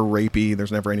 It's never rapey.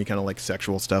 There's never any kind of like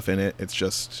sexual stuff in it. It's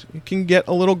just, it can get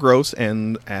a little gross,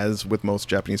 and as with most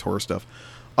Japanese horror stuff,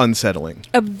 unsettling.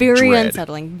 Very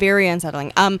unsettling.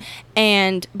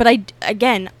 But I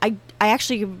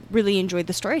actually really enjoyed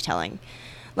the storytelling.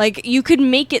 Like, you could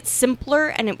make it simpler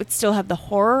and it would still have the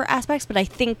horror aspects, but I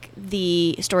think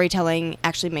the storytelling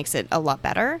actually makes it a lot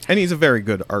better. And he's a very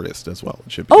good artist as well.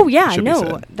 It should be. Oh yeah,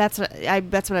 no, that's what I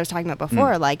was talking about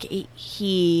before. Like,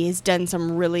 he has done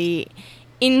some really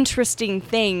interesting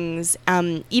things.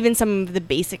 Even some of the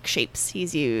basic shapes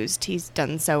he's used, he's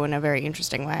done so in a very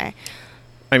interesting way.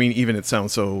 I mean, even it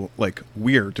sounds so like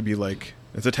weird to be like,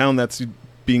 it's a town that's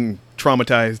being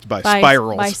traumatized by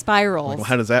spirals. By spirals. Like, well,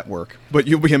 how does that work? But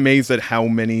you'll be amazed at how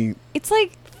many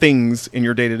things in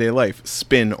your day-to-day life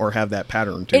spin or have that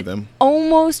pattern to them. It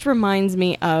almost reminds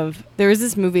me of, there is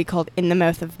this movie called In the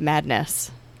Mouth of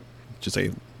Madness. Just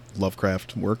a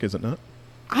Lovecraft work, is it not?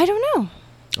 I don't know.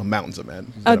 Oh, Mountains of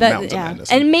Madness. Mountains of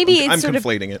Madness. And maybe I'm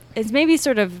conflating it. It's maybe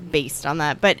sort of based on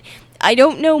that, but I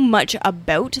don't know much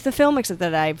about the film except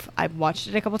that I've watched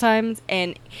it a couple times,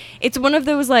 and it's one of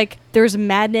those like, there's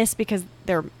madness because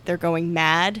they're going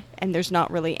mad, and there's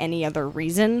not really any other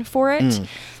reason for it.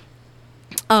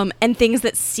 And things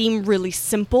that seem really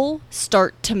simple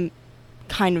start to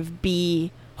kind of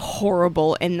be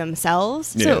horrible in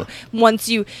themselves. Yeah. So once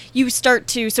you start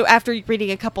to, so after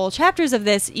reading a couple of chapters of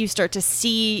this, you start to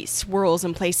see swirls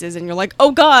in places, and you're like,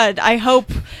 oh God, I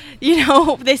hope,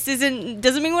 this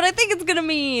doesn't mean what I think it's gonna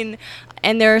mean.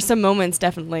 And there are some moments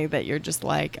definitely that you're just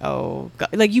like, oh God,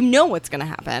 like, what's gonna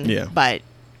happen. Yeah. But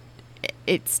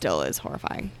it still is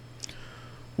horrifying.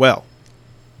 Well,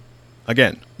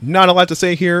 again, not a lot to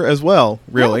say here as well,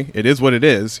 really. No. It is what it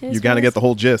is. You gotta get the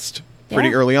whole gist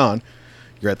pretty early on.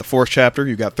 You're at the 4th chapter.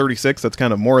 You got 36. That's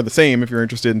kind of more of the same if you're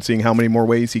interested in seeing how many more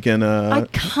ways he can. I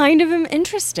kind of am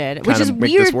interested, which is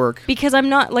weird because I'm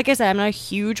not, like I said, I'm not a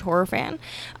huge horror fan.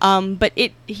 But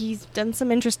he's done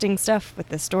some interesting stuff with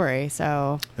this story.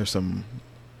 So there's some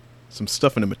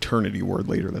stuff in a maternity ward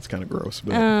later that's kind of gross.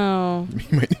 But oh,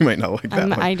 you might not like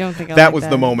that. I don't think that was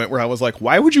the moment where I was like,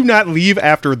 why would you not leave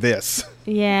after this?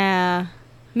 Yeah.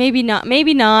 Maybe not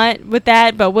with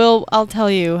that, but I'll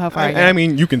tell you how far I get. I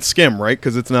mean, you can skim, right?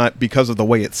 Because it's not, because of the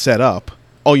way it's set up,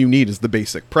 all you need is the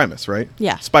basic premise, right?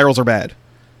 Yeah. Spirals are bad.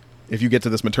 If you get to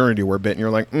this maternity ward bit and you're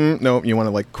like, no, you want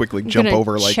to like quickly jump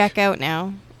over, like, check out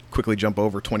now. Quickly jump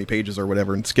over 20 pages or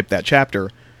whatever and skip that chapter,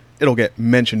 it'll get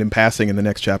mentioned in passing in the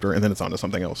next chapter, and then it's on to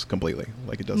something else completely.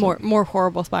 Like it does more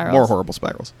horrible spirals. More horrible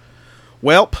spirals.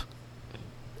 Welp.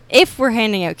 If we're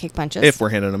handing out kick punches. If we're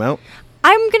handing them out.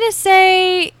 I'm gonna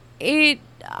say it.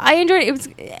 I enjoyed it. It was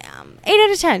 8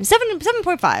 out of 10.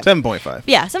 7.5. 7.5.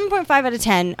 Yeah, 7.5 out of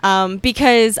 10.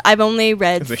 Because I've only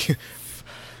read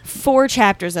 4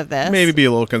 chapters of this. Maybe be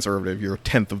a little conservative. You're a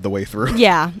tenth of the way through.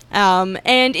 Yeah.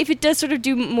 And if it does sort of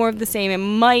do more of the same, it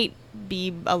might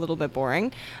be a little bit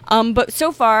boring. But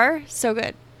so far, so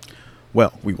good.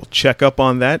 Well, we will check up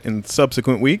on that in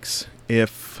subsequent weeks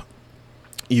if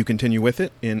you continue with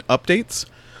it in updates.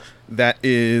 That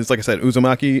is, like I said,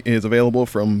 Uzumaki is available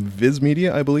from Viz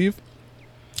Media, I believe,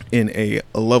 in a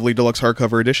lovely deluxe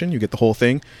hardcover edition. You get the whole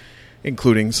thing,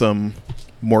 including some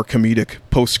more comedic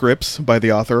postscripts by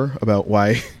the author about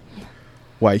why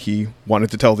he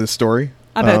wanted to tell this story.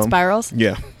 About spirals?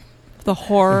 Yeah. The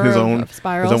horror of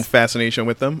spirals. His own fascination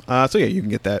with them. So yeah, you can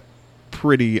get that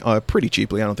pretty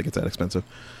cheaply. I don't think it's that expensive.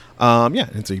 Yeah,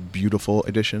 it's a beautiful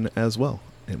edition as well.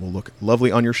 It will look lovely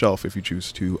on your shelf if you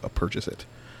choose to purchase it.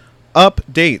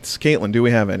 Updates. Caitlin, do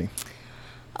we have any?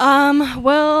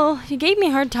 Well, you gave me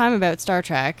a hard time about Star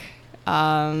Trek.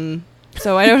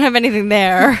 So I don't have anything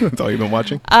there. That's all you've been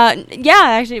watching? Yeah,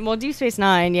 actually, well, Deep Space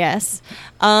Nine, yes.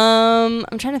 I'm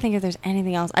trying to think if there's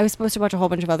anything else. I was supposed to watch a whole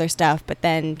bunch of other stuff, but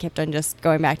then kept on just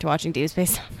going back to watching Deep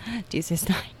Space Nine.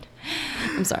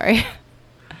 I'm sorry.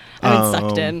 I've been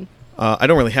sucked in. I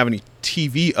don't really have any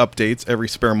TV updates. Every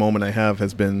spare moment I have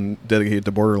has been dedicated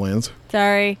to Borderlands.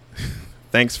 Sorry.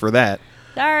 Thanks for that.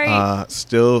 Sorry.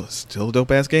 Still a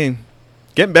dope ass game.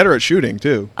 Getting better at shooting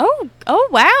too. Oh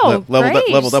wow.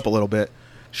 Leveled up a little bit.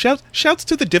 Shouts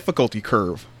to the difficulty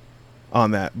curve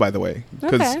on that, by the way,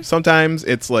 because sometimes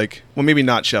it's like, well, maybe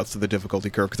not shouts to the difficulty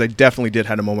curve, because I definitely did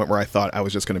had a moment where I thought I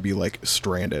was just going to be like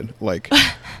stranded. Like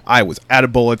I was out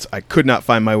of bullets. I could not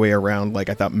find my way around. Like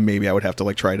I thought maybe I would have to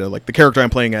like try to like, the character I'm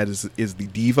playing at is the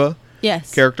diva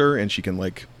character, and she can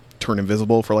like turn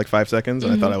invisible for like 5 seconds,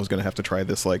 and I thought I was going to have to try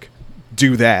this like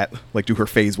do her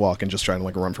phase walk and just try to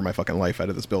like run for my fucking life out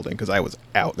of this building, because I was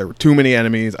out. There were too many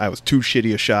enemies. I was too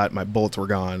shitty a shot. My bullets were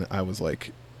gone. I was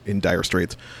like in dire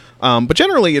straits. But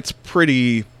generally it's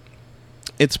pretty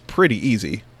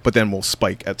easy, but then we'll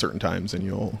spike at certain times,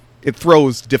 and it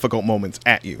throws difficult moments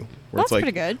at you where That's it's like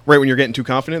pretty good. Right when you're getting too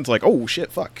confident, it's like, oh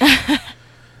shit, fuck.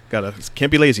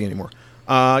 Can't be lazy anymore.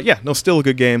 Still a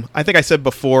good game. I think I said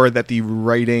before that the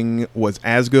writing was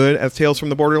as good as Tales from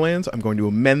the Borderlands. I'm going to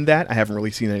amend that. I haven't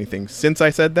really seen anything since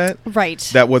I said that. Right.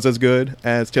 That was as good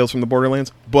as Tales from the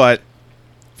Borderlands, but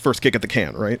first kick at the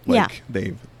can, right? Like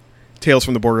Tales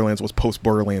from the Borderlands was post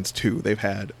Borderlands 2. They've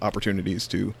had opportunities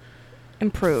to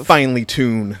improve, finely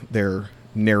tune their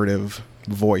narrative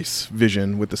voice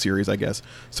vision with the series, I guess.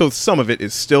 So some of it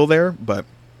is still there, but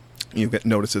you get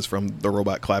notices from the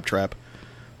robot Claptrap.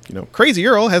 Crazy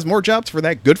Earl has more jobs for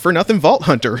that good-for-nothing Vault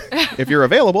Hunter. If you're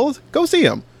available, go see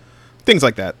him. Things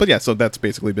like that. But yeah, so that's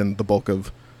basically been the bulk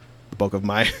of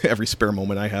my every spare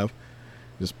moment I have.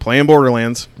 Just playing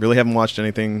Borderlands. Really haven't watched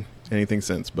anything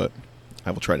since, but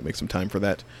I will try to make some time for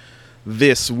that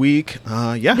this week.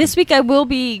 This week I will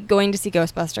be going to see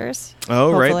Ghostbusters.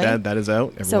 Oh, hopefully. Right. That is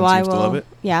out. Everyone seems to love it.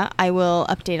 Yeah, I will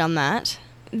update on that.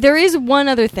 There is one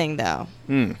other thing, though.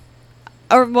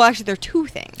 Or, well, actually, there are 2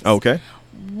 things. Okay.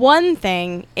 One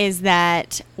thing is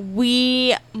that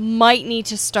we might need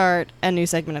to start a new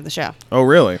segment of the show. Oh,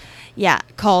 really? Yeah,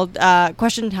 called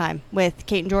Question Time with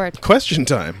Kate and George. Question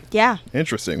Time? Yeah.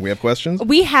 Interesting. We have questions?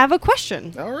 We have a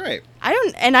question. All right. I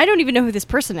don't even know who this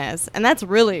person is, and that's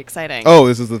really exciting. Oh,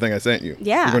 this is the thing I sent you.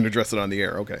 Yeah. You're going to address it on the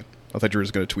air. Okay. I thought you were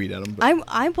just going to tweet at them.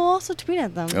 I will also tweet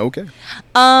at them. Okay.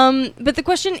 But the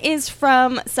question is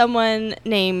from someone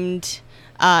named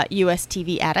US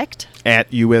TV Addict.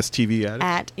 At US TV Addict.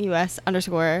 At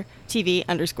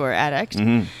US_TV_addict.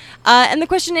 Mm-hmm. And the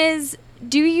question is,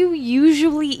 do you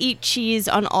usually eat cheese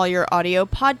on all your audio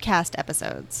podcast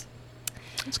episodes?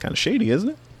 It's kind of shady, isn't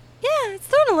it? Yeah, it's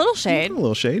throwing a little shade. A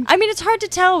little shade. I mean, it's hard to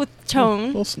tell with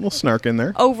tone. A little snark in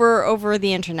there. Over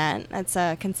the internet. That's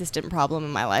a consistent problem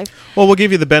in my life. Well, we'll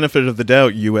give you the benefit of the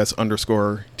doubt,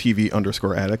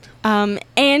 US_TV_addict.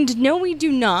 And no, we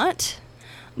do not.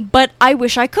 But I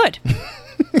wish I could.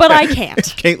 But I can't.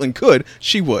 If Caitlin could,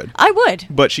 she would. I would.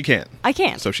 But she can't. I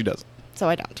can't. So she doesn't. So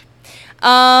I don't.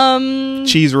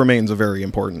 Cheese remains a very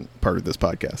important part of this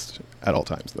podcast at all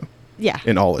times, though. Yeah.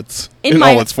 In all its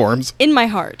forms. In my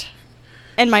heart.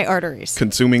 And my arteries.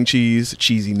 Consuming cheese,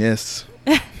 cheesiness.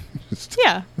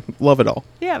 Yeah. Love it all.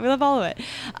 Yeah, we love all of it.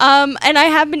 And I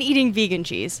have been eating vegan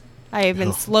cheese. I have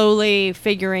been slowly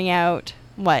figuring out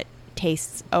what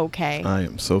tastes okay. I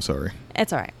am so sorry.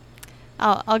 It's all right.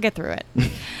 I'll get through it.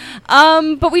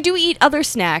 But we do eat other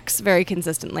snacks very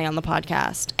consistently on the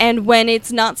podcast. And when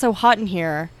it's not so hot in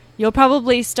here, you'll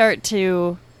probably start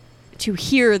to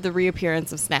hear the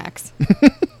reappearance of snacks.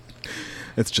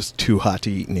 It's just too hot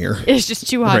to eat in here. It's just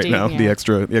too hot right to eat now. in here.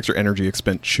 The extra energy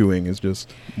spent chewing is just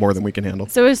more than we can handle.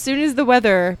 So as soon as the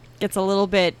weather gets a little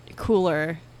bit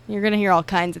cooler, you're going to hear all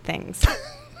kinds of things.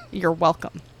 You're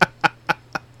welcome.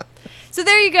 So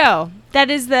there you go. That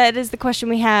is the question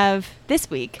we have this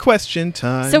week. Question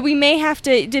time. So we may have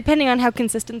to, depending on how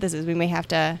consistent this is, we may have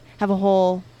to have a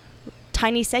whole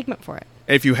tiny segment for it.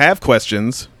 If you have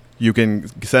questions, you can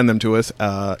send them to us,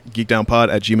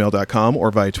 geekdownpod@gmail.com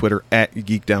or via Twitter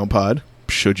 @geekdownpod,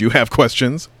 should you have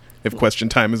questions, if question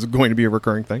time is going to be a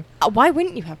recurring thing. Why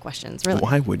wouldn't you have questions, really?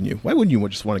 Why wouldn't you? Why wouldn't you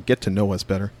just want to get to know us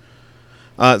better?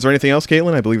 Is there anything else,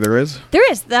 Caitlin? I believe there is.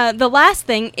 There is. The last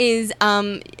thing is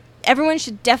everyone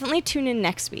should definitely tune in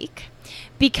next week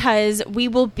because we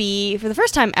will be, for the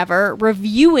first time ever,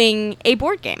 reviewing a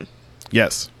board game.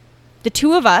 Yes. The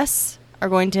two of us are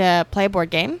going to play a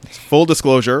board game. Full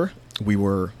disclosure, we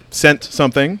were sent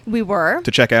something. We were.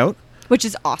 To check out. Which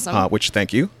is awesome. Which,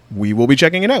 thank you. We will be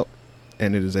checking it out.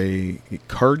 And it is a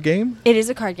card game. It is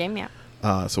a card game, yeah.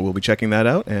 So we'll be checking that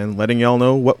out and letting y'all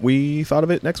know what we thought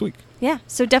of it next week. Yeah,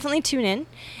 so definitely tune in,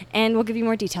 and we'll give you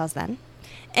more details then.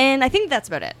 And I think that's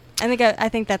about it. I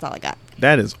think that's all I got.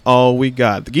 That is all we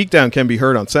got. The Geek Down can be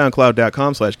heard on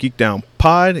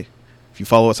soundcloud.com/geekdownpod. If you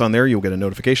follow us on there, you'll get a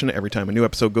notification every time a new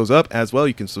episode goes up. As well,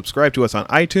 you can subscribe to us on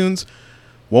iTunes.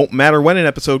 Won't matter when an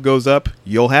episode goes up,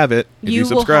 you'll have it if you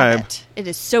subscribe. Will have it. It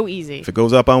is so easy. If it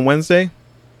goes up on Wednesday,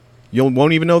 you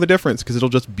won't even know the difference because it'll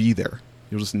just be there.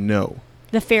 You'll just know.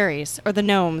 The fairies or the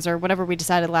gnomes or whatever we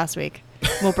decided last week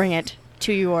will bring it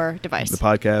to your device. The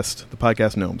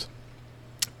podcast gnomes.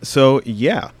 So,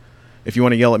 yeah. If you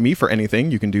want to yell at me for anything,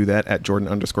 you can do that at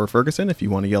Jordan_Ferguson. If you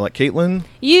want to yell at Caitlin,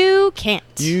 you can't.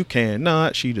 You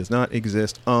cannot. She does not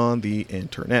exist on the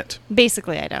internet.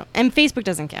 Basically, I don't. And Facebook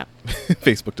doesn't count.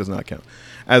 Facebook does not count.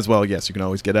 As well, yes, you can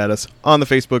always get at us on the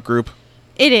Facebook group.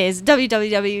 It is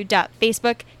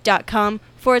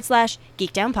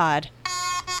www.facebook.com/geekdownpod.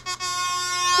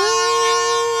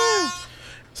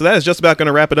 So that is just about going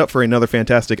to wrap it up for another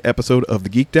fantastic episode of The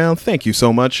Geek Down. Thank you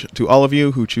so much to all of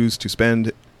you who choose to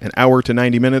spend an hour to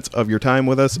 90 minutes of your time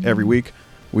with us every week.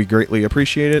 We greatly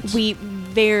appreciate it. We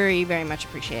very, very much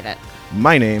appreciate it.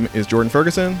 My name is Jordan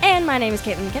Ferguson. And my name is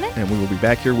Caitlin McKinnon. And we will be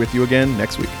back here with you again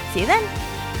next week. See you then.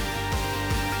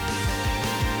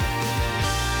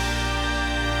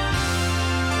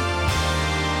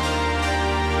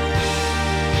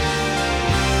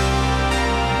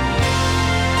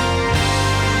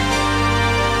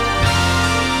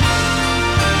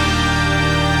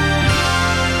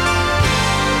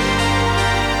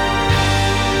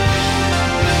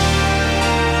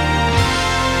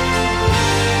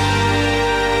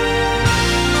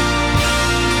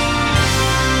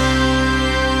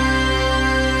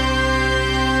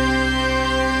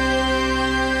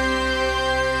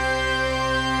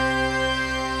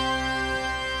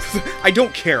 I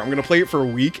don't care. I'm going to play it for a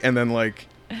week and then,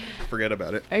 forget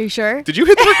about it. Are you sure? Did you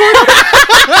hit the record?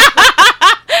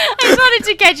 I just wanted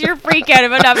to catch your freak out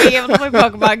about not being able to play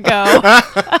Pokemon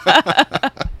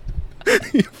Go.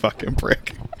 You fucking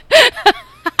prick.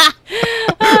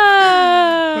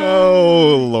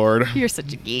 Oh, Lord. You're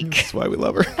such a geek. That's why we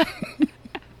love her.